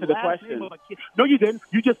first and last name of a kid. No, you didn't.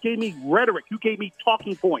 You just gave me rhetoric. You gave me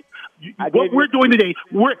talking points. What we're doing today,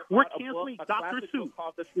 we're canceling Dr. Seuss.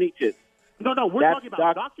 Called The Sneetches. No, we're talking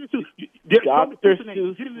about Dr. Seuss. Dr.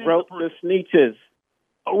 Seuss wrote The Sneetches.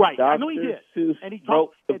 Oh, right. I know he did. And he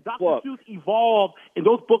talked, and Dr. Seuss evolved in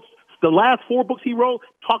those books. The last 4 books he wrote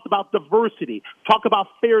talked about diversity, talk about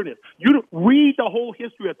fairness. You read the whole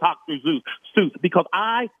history of Dr. Seuss because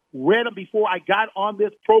I read them before I got on this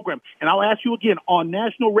program. And I'll ask you again on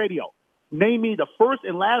national radio. Name me the first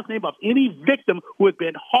and last name of any victim who has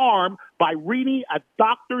been harmed by reading a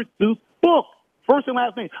Dr. Seuss book. First and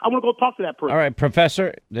last name. I want to go talk to that person. All right,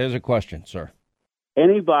 Professor, there's a question, sir.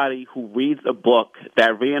 Anybody who reads a book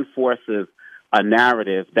that reinforces a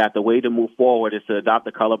narrative that the way to move forward is to adopt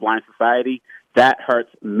a colorblind society, that hurts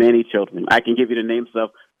many children. I can give you the names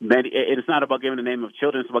of many. It's not about giving the name of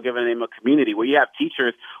children. It's about giving the name of community, where you have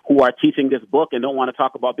teachers who are teaching this book and don't want to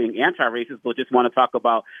talk about being anti-racist, but just want to talk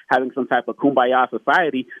about having some type of kumbaya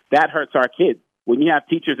society. That hurts our kids. When you have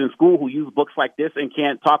teachers in school who use books like this and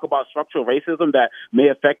can't talk about structural racism that may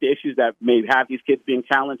affect the issues that may have these kids being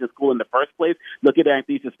challenged in school in the first place, looking at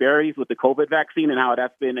these disparities with the COVID vaccine and how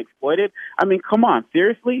that's been exploited. I mean, come on,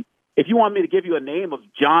 seriously? If you want me to give you a name of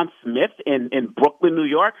John Smith in Brooklyn, New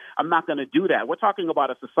York, I'm not going to do that. We're talking about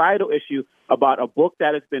a societal issue, about a book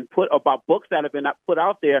that has been about books that have been put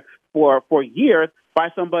out there for years by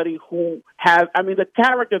somebody who has, the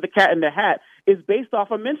character, the Cat in the Hat, is based off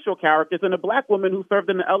of minstrel characters and a black woman who served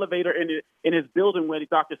in the elevator in his building where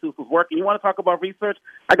Dr. Seuss was working. You want to talk about research?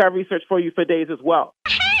 I got research for you for days as well.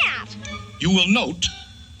 You will note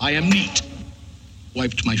I am neat.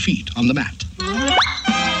 Wiped my feet on the mat.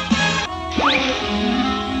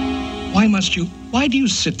 Why do you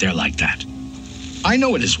sit there like that? I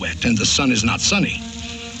know it is wet and the sun is not sunny.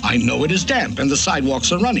 I know it is damp and the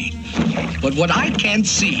sidewalks are runny. But what I can't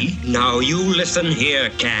see... Now you listen here,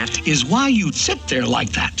 Cat. ...is why you sit there like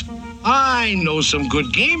that. I know some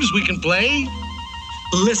good games we can play.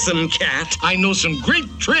 Listen, Cat. I know some great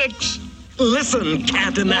tricks. Listen,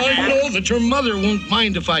 Cat in the Hat. I know that your mother won't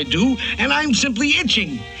mind if I do, and I'm simply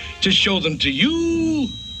itching to show them to you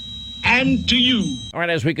and to you. All right,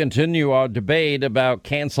 as we continue our debate about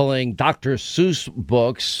canceling Dr. Seuss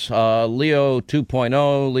books, Leo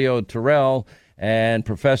 2.0, Leo Terrell, and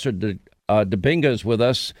Professor DeBinga is with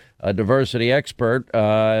us, a diversity expert,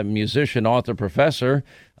 musician, author, professor.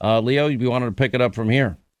 Leo, you wanted to pick it up from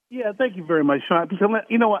here. Yeah, thank you very much, Sean. Because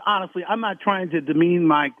you know what? Honestly, I'm not trying to demean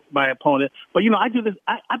my opponent, but I do this.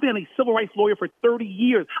 I've been a civil rights lawyer for 30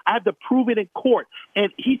 years. I have to prove it in court.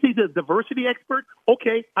 And he sees a diversity expert.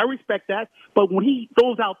 Okay, I respect that. But when he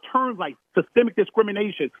throws out terms like systemic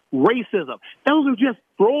discrimination, racism, those are just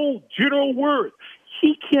general words.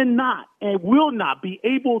 He cannot and will not be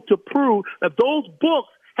able to prove that those books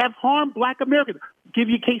have harmed Black Americans. Give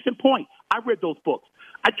you a case in point. I read those books.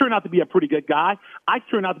 I turned out to be a pretty good guy. I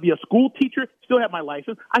turned out to be a school teacher, still have my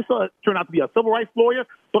license. I still turned out to be a civil rights lawyer.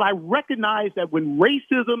 But I recognize that when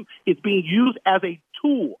racism is being used as a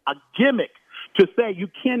tool, a gimmick, to say you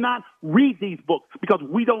cannot read these books because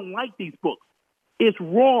we don't like these books, is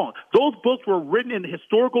wrong. Those books were written in the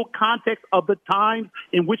historical context of the times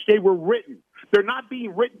in which they were written. They're not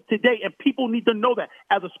being written today, and people need to know that.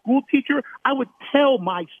 As a school teacher, I would tell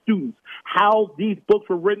my students how these books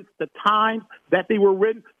were written, the times that they were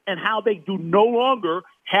written, and how they do no longer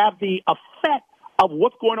have the effect of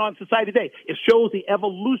what's going on in society today. It shows the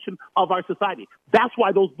evolution of our society. That's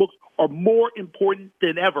why those books are more important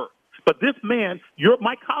than ever. But this man,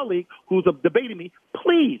 my colleague who's debating me,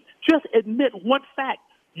 please just admit one fact.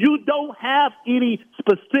 You don't have any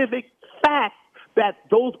specific facts that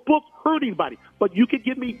those books hurt anybody. But you can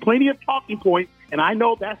give me plenty of talking points, and I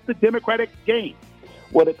know that's the Democratic game.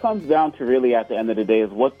 What it comes down to really at the end of the day is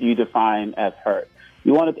what do you define as hurt?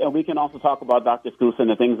 And we can also talk about Dr. Seuss and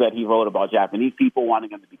the things that he wrote about Japanese people wanting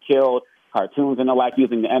them to be killed, cartoons and the like,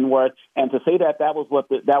 using the N-word, and to say that that was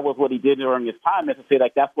what he did during his time, and to say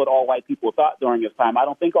like that's what all white people thought during his time. I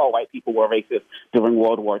don't think all white people were racist during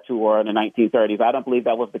World War II or in the 1930s. I don't believe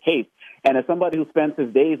that was the case. And as somebody who spends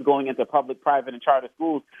his days going into public, private, and charter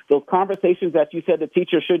schools, those conversations that you said the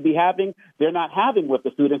teacher should be having, they're not having with the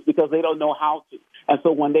students because they don't know how to. And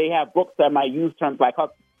so when they have books that might use terms like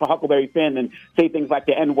Huckleberry Finn and say things like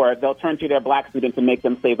the N-word, they'll turn to their black students and make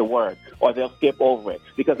them say the word, or they'll skip over it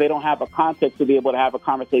because they don't have a context to be able to have a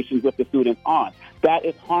conversation with the students on. That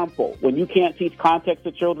is harmful. When you can't teach context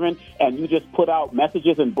to children and you just put out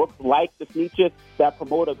messages in books like the Sneetches that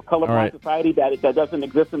promote a colorblind society that doesn't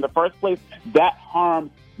exist in the first place, that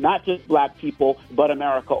harms not just black people, but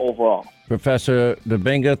America overall. Professor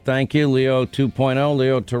Debinga, thank you. Leo 2.0,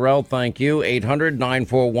 Leo Terrell, thank you.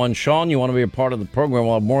 800-941-SEAN. You want to be a part of the program.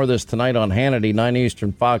 We'll have more of this tonight on Hannity, 9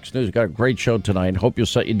 Eastern, Fox News. We've got a great show tonight. Hope you'll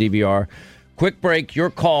set your DVR. Quick break.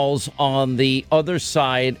 Your calls on the other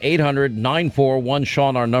side.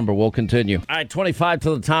 800-941-SEAN, our number. We'll continue. All right, 25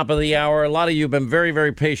 to the top of the hour. A lot of you have been very,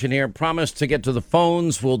 very patient here. Promised to get to the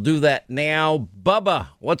phones. We'll do that now. Bubba,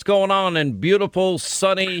 what's going on in beautiful,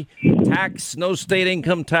 sunny, no state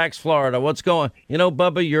income tax Florida? What's going on? You know,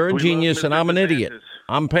 Bubba, you're a genius and I'm an idiot.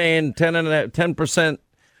 I'm paying 10%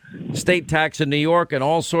 state tax in New York and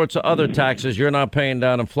all sorts of other taxes you're not paying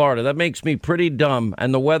down in Florida. That makes me pretty dumb,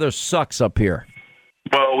 and the weather sucks up here.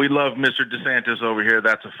 Well, we love Mr. DeSantis over here.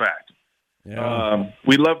 That's a fact. Yeah.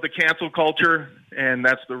 We love the cancel culture, and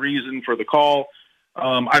that's the reason for the call.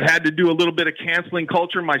 I've had to do a little bit of canceling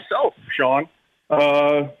culture myself, Sean.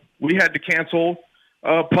 We had to cancel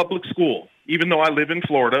public school. Even though I live in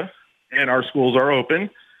Florida and our schools are open,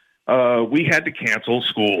 we had to cancel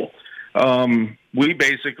school.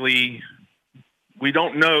 We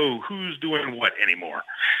don't know who's doing what anymore.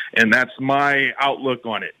 And that's my outlook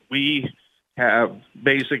on it. We have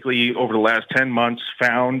basically over the last 10 months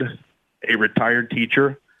found a retired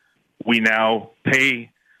teacher. We now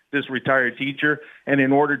pay this retired teacher. And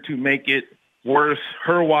in order to make it worth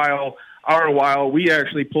her while, our while, we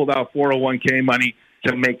actually pulled out 401k money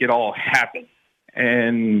to make it all happen.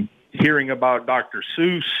 And hearing about Dr.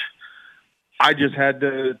 Seuss, I just had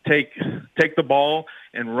to take the ball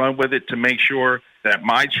and run with it to make sure that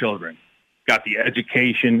my children got the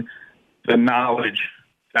education, the knowledge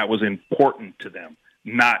that was important to them,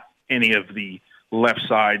 not any of the left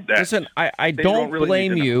side. That Listen, I don't really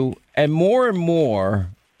blame you. And more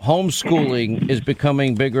homeschooling is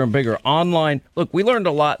becoming bigger and bigger. Online, look, we learned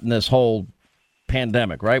a lot in this whole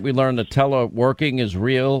pandemic, right? We learned that teleworking is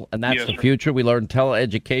real, and that's the future. We learned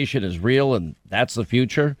teleeducation is real, and that's the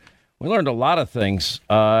future. We learned a lot of things,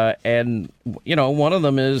 and, you know, one of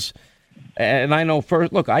them is, and I know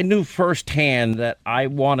I knew firsthand that I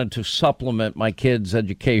wanted to supplement my kids'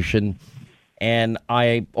 education, and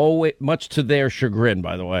I always, much to their chagrin,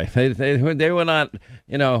 by the way, they were not,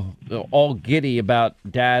 you know, all giddy about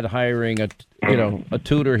dad hiring a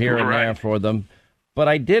tutor here and there for them, but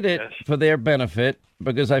I did it for their benefit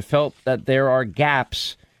because I felt that there are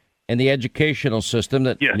gaps in the educational system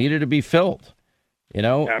that needed to be filled. You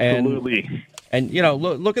know, absolutely. And you know,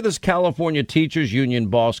 look at this California teachers union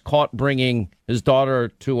boss caught bringing his daughter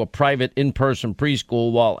to a private in-person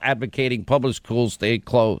preschool while advocating public schools stay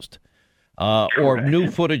closed. Or new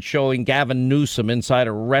footage showing Gavin Newsom inside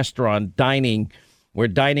a restaurant where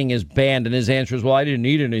dining is banned, and his answer is, "Well, I didn't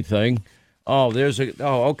eat anything."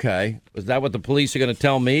 Okay. Is that what the police are going to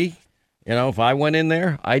tell me? You know, if I went in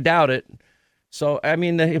there, I doubt it. So, I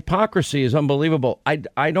mean, the hypocrisy is unbelievable.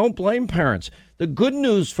 I don't blame parents. The good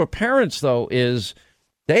news for parents, though, is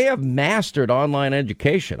they have mastered online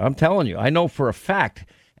education. I'm telling you, I know for a fact.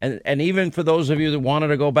 And even for those of you that wanted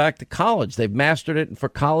to go back to college, they've mastered it for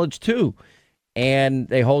college, too. And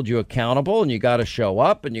they hold you accountable, and you got to show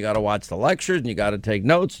up, and you got to watch the lectures, and you got to take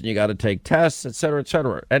notes, and you got to take tests, et cetera, et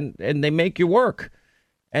cetera. And they make you work.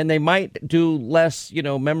 and they might do less,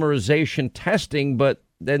 memorization testing, but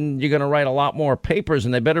then you're going to write a lot more papers,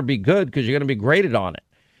 and they better be good because you're going to be graded on it.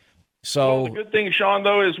 So the good thing, Sean,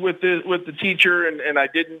 though, is with the teacher, and I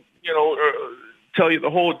didn't, tell you the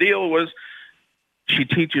whole deal was she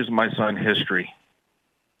teaches my son history.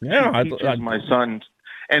 Yeah, she teaches my son.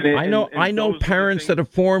 And I know parents that have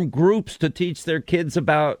formed groups to teach their kids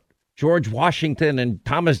about George Washington and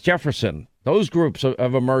Thomas Jefferson. Those groups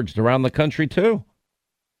have emerged around the country, too.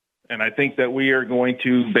 And I think that we are going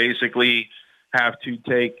to basically have to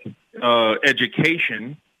take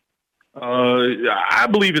education. I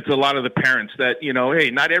believe it's a lot of the parents that,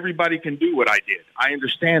 hey, not everybody can do what I did. I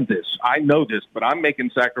understand this. I know this, but I'm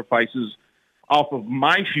making sacrifices off of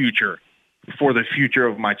my future for the future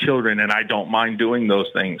of my children, and I don't mind doing those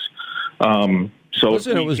things. So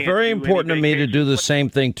listen, it was very important to me to do the same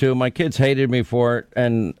thing, too. My kids hated me for it,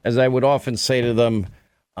 and as I would often say to them,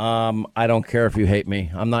 I don't care if you hate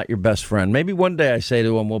me. I'm not your best friend. Maybe one day I say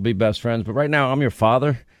to them, we'll be best friends, but right now I'm your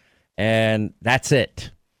father, and that's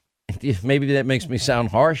it. Maybe that makes me sound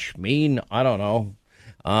harsh, mean, I don't know.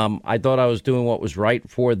 I thought I was doing what was right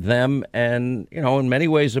for them, and, in many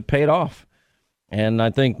ways it paid off. And I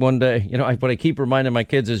think one day, what I keep reminding my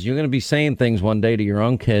kids is you're going to be saying things one day to your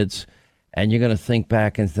own kids, and you're going to think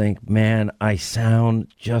back and think, man, I sound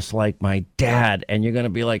just like my dad. And you're going to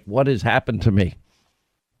be like, what has happened to me?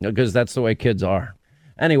 Because that's the way kids are.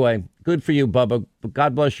 Anyway, good for you, Bubba.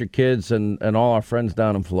 God bless your kids and all our friends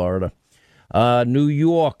down in Florida. New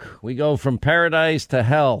York, we go from paradise to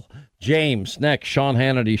hell. James, next, Sean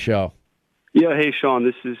Hannity Show. Yeah, hey, Sean,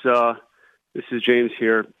 this is James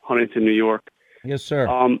here, Huntington, New York. Yes, sir.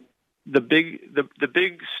 The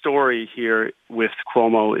big story here with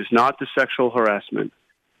Cuomo is not the sexual harassment,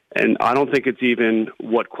 and I don't think it's even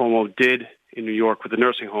what Cuomo did in New York with the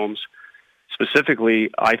nursing homes. Specifically,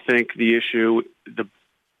 I think the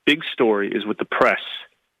big story is with the press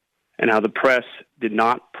and how the press did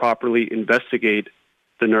not properly investigate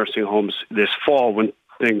the nursing homes this fall when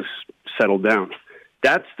things settled down.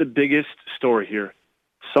 That's the biggest story here.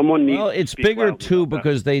 Someone needs. Well, it's bigger too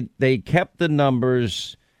because they kept the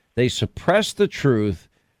numbers. They suppressed the truth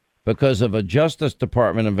because of a Justice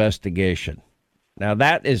Department investigation. Now,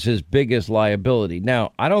 that is his biggest liability.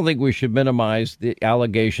 Now, I don't think we should minimize the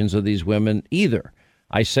allegations of these women either.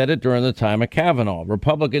 I said it during the time of Kavanaugh.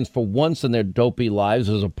 Republicans, for once in their dopey lives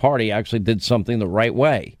as a party, actually did something the right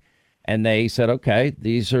way. And they said, okay,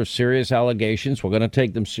 these are serious allegations. We're going to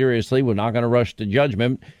take them seriously. We're not going to rush to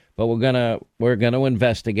judgment, but we're going to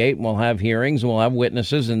investigate, and we'll have hearings, and we'll have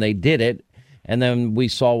witnesses, and they did it. And then we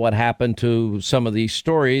saw what happened to some of these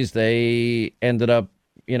stories. They ended up,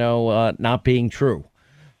 not being true.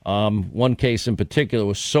 One case in particular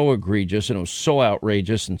was so egregious, and it was so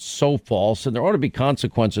outrageous and so false. And there ought to be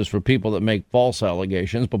consequences for people that make false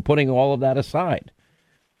allegations. But putting all of that aside,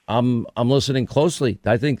 I'm listening closely.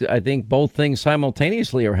 I think both things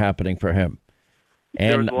simultaneously are happening for him.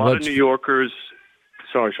 And there's a lot of New Yorkers.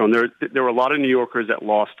 Sorry, Sean. There were a lot of New Yorkers that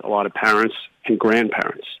lost a lot of parents and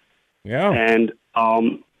grandparents. Yeah, and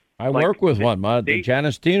I work with one.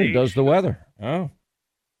 Janice Dean, who does the weather. Oh,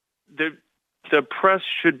 the press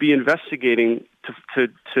should be investigating to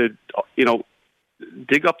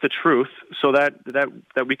dig up the truth so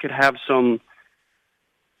that we could have some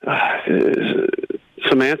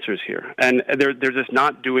answers here. And they're just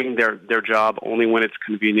not doing their job only when it's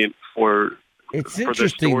convenient for. It's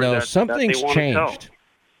interesting though. Something's changed.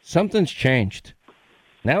 Something's changed.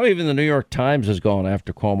 Now even the New York Times is going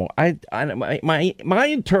after Cuomo. My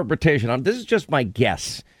interpretation, this is just my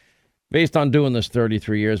guess, based on doing this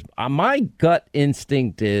 33 years. My gut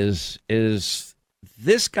instinct is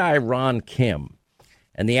this guy, Ron Kim,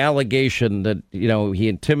 and the allegation that, he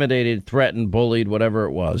intimidated, threatened, bullied, whatever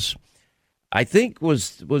it was, I think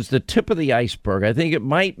was the tip of the iceberg. I think it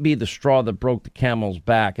might be the straw that broke the camel's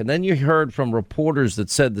back. And then you heard from reporters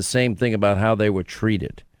that said the same thing about how they were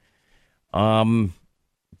treated.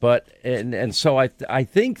 But so I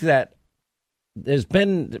think that there's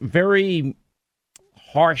been very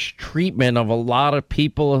harsh treatment of a lot of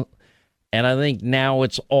people, and I think now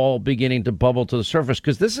it's all beginning to bubble to the surface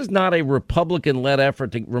because this is not a Republican-led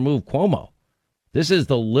effort to remove Cuomo. This is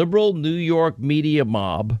the liberal New York media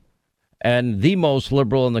mob and the most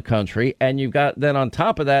liberal in the country, and you've got then on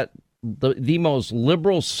top of that the most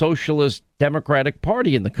liberal socialist Democratic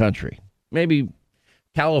Party in the country. Maybe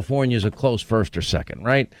California's a close first or second,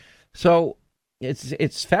 right? So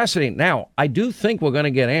it's fascinating. Now, I do think we're going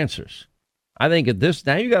to get answers. I think at this,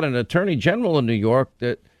 now you got an attorney general in New York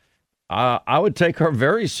that I would take her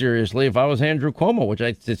very seriously if I was Andrew Cuomo, which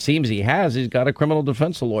it seems he has. He's got a criminal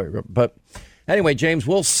defense lawyer. But Anyway, James,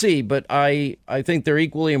 we'll see. But I think they're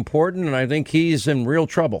equally important, and I think he's in real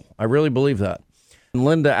trouble. I really believe that. And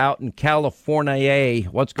Linda out in California.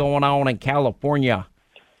 What's going on in California?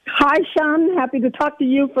 Hi, Sean. Happy to talk to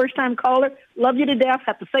you. First-time caller. Love you to death.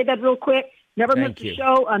 Have to say that real quick. Never missed a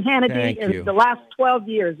show on Hannity in the last 12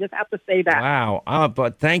 years. Just have to say that. Wow.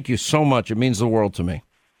 But thank you so much. It means the world to me.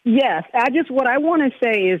 Yes. What I want to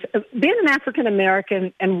say is being an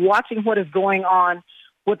African-American and watching what is going on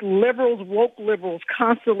with liberals, woke liberals,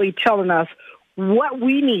 constantly telling us what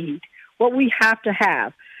we need, what we have to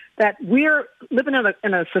have, that we're living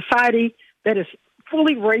in a society that is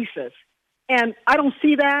fully racist. And I don't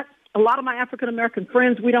see that. A lot of my African-American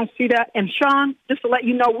friends, we don't see that. And Sean, just to let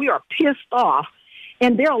you know, we are pissed off.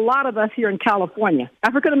 And there are a lot of us here in California,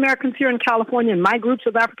 African-Americans here in California, and my groups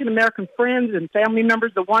of African-American friends and family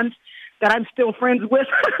members, the ones that I'm still friends with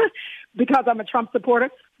because I'm a Trump supporter.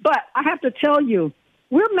 But I have to tell you,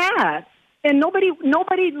 we're mad. And nobody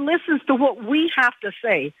listens to what we have to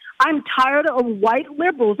say. I'm tired of white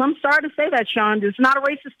liberals. I'm sorry to say that, Sean. It's not a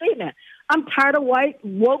racist statement. I'm tired of white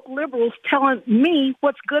woke liberals telling me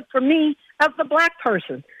what's good for me as the black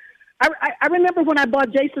person. I remember when I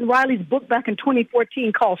bought Jason Riley's book back in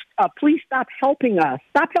 2014 called Please Stop Helping Us.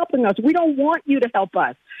 Stop helping us. We don't want you to help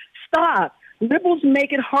us. Stop. Liberals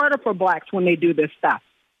make it harder for blacks when they do this stuff.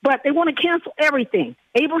 But they want to cancel everything.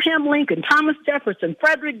 Abraham Lincoln, Thomas Jefferson,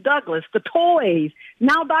 Frederick Douglass, the toys,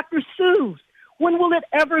 now Dr. Seuss. When will it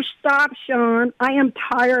ever stop, Sean? I am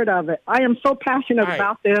tired of it. I am so passionate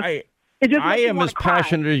about this. I am as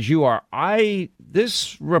passionate as you are.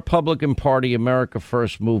 This Republican Party, America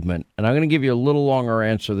First movement, and I'm going to give you a little longer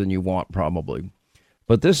answer than you want probably,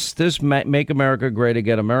 but this Make America Great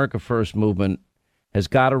Again, America First movement has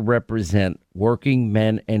got to represent working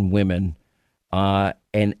men and women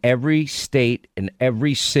in every state and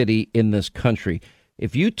every city in this country.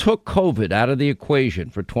 If you took COVID out of the equation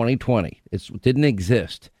for 2020, it didn't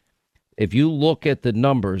exist. If you look at the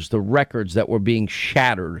numbers, the records that were being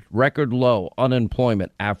shattered, record low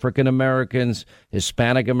unemployment, African Americans,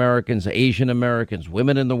 Hispanic Americans, Asian Americans,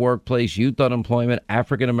 women in the workplace, youth unemployment,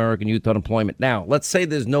 African American youth unemployment. Now, let's say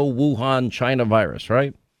there's no Wuhan, China virus,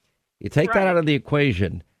 right? You take that out of the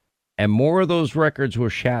equation, and more of those records were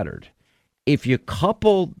shattered. If you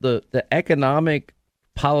couple the economic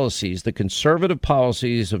policies, the conservative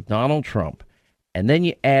policies of Donald Trump, and then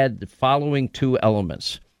you add the following two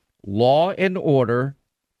elements, law and order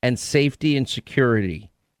and safety and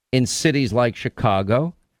security in cities like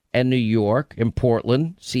Chicago and New York and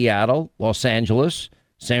Portland, Seattle, Los Angeles,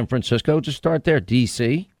 San Francisco, just start there,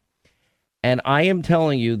 D.C. And I am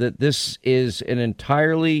telling you that this is an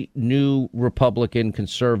entirely new Republican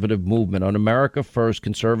conservative movement, an America First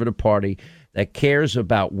conservative party that cares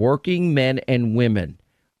about working men and women,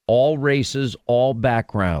 all races, all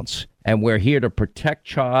backgrounds. And we're here to protect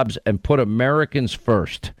jobs and put Americans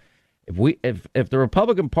first. If the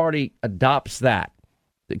Republican Party adopts that,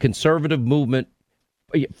 the conservative movement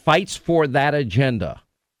fights for that agenda,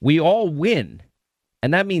 we all win.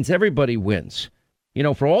 And that means everybody wins. You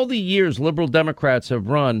know, for all the years liberal Democrats have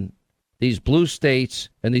run these blue states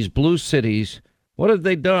and these blue cities, what have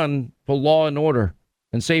they done for law and order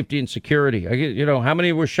and safety and security? You know, how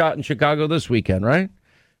many were shot in Chicago this weekend, right?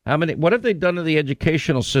 What have they done to the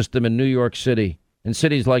educational system in New York City, in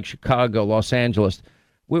cities like Chicago, Los Angeles?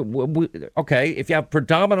 Okay, if you have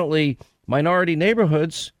predominantly minority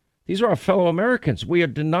neighborhoods, these are our fellow Americans. We are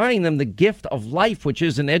denying them the gift of life, which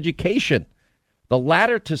is an education, the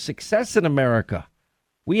ladder to success in America.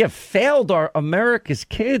 We have failed our America's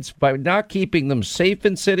kids by not keeping them safe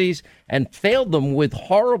in cities and failed them with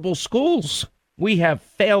horrible schools. We have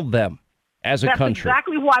failed them as a country. That's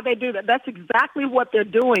exactly why they do that. That's exactly what they're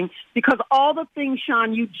doing, because all the things,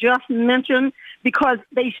 Sean, you just mentioned, because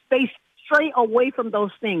they stray away from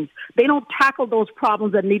those things. They don't tackle those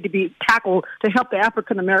problems that need to be tackled to help the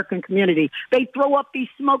African-American community. They throw up these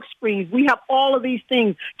smoke screens. We have all of these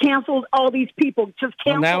things, canceled all these people, just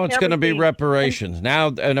canceled now it's going to be reparations.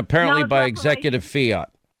 And apparently by executive fiat.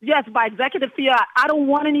 Yes, by executive fiat. I don't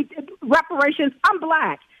want any reparations. I'm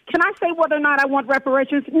black. Can I say whether or not I want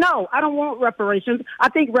reparations? No, I don't want reparations. I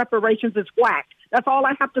think reparations is whack. That's all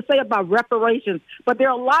I have to say about reparations. But there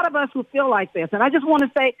are a lot of us who feel like this. And I just want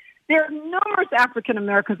to say there are numerous African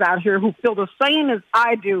Americans out here who feel the same as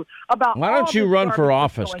I do about. Why don't you run for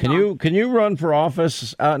office? Can you run for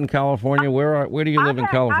office out in California? Where do you live in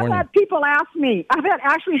California? I've had people ask me. I've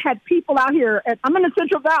actually had people out here. I'm in the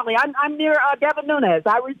Central Valley. I'm near Devin Nunes.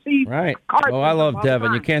 I receive cards. Oh, I love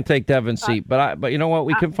Devin. You can't take Devin's seat, but you know what?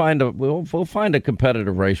 We can find we'll find a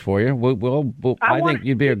competitive race for you. I think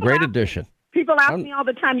you'd be a great addition. People ask me all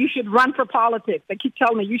the time, you should run for politics. They keep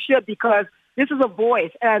telling me you should, because This is a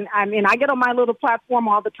voice. And I mean, I get on my little platform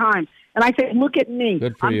all the time, and I say, look at me.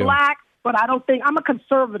 Good for I'm you. black, but I don't think I'm a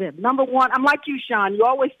conservative. Number one, I'm like you, Sean. You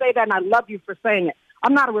always say that, and I love you for saying it.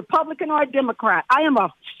 I'm not a Republican or a Democrat. I am a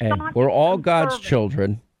And staunch we're all God's conservative.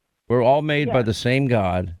 children. We're all made by the same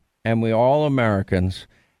God, and we're all Americans,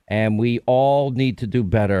 and we all need to do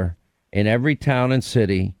better in every town and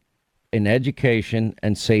city, in education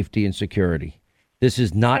and safety and security. This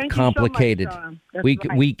is not Thank you so much, complicated. Sean. That's we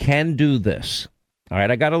right. we can do this. All right,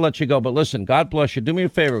 I got to let you go, but listen, God bless you. Do me a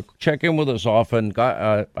favor, check in with us often.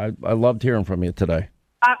 God, I loved hearing from you today.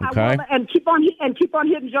 I Okay. will, and keep on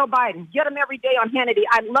hitting Joe Biden. Get him every day on Hannity.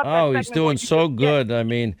 I love that. Oh, he's segment doing where you so just good. I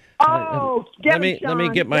mean, get let me him, let me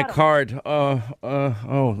Sean. get my Get him. card.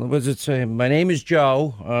 What does it say? My name is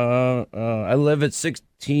Joe. I live at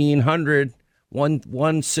 1600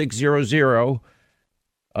 1600.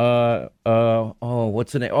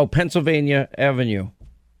 What's the name? Oh, Pennsylvania Avenue.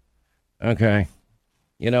 Okay.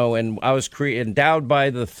 You know, and I was endowed by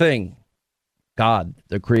the thing, God,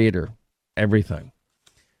 the creator, everything.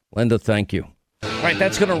 Linda, thank you. All right,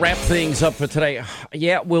 that's going to wrap things up for today.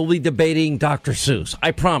 Yeah, we'll be debating Dr. Seuss.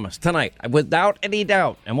 I promise, tonight, without any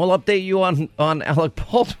doubt. And we'll update you on Alec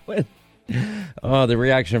Baldwin. Oh, the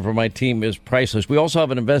reaction from my team is priceless. We also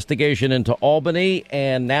have an investigation into Albany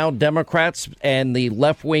and now Democrats and the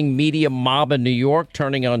left-wing media mob in New York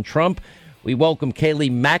turning on Trump. We welcome Kayleigh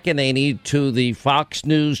McEnany to the Fox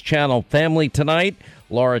News Channel family tonight.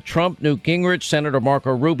 Laura Trump, Newt Gingrich, Senator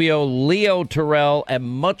Marco Rubio, Leo Terrell, and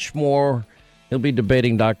much more. He'll be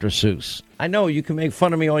debating Dr. Seuss. I know you can make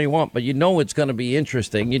fun of me all you want, but you know it's going to be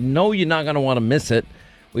interesting. You know you're not going to want to miss it.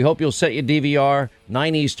 We hope you'll set your DVR,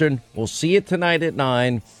 9 Eastern. We'll see you tonight at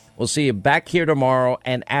 9. We'll see you back here tomorrow.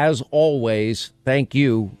 And as always, thank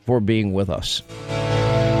you for being with us.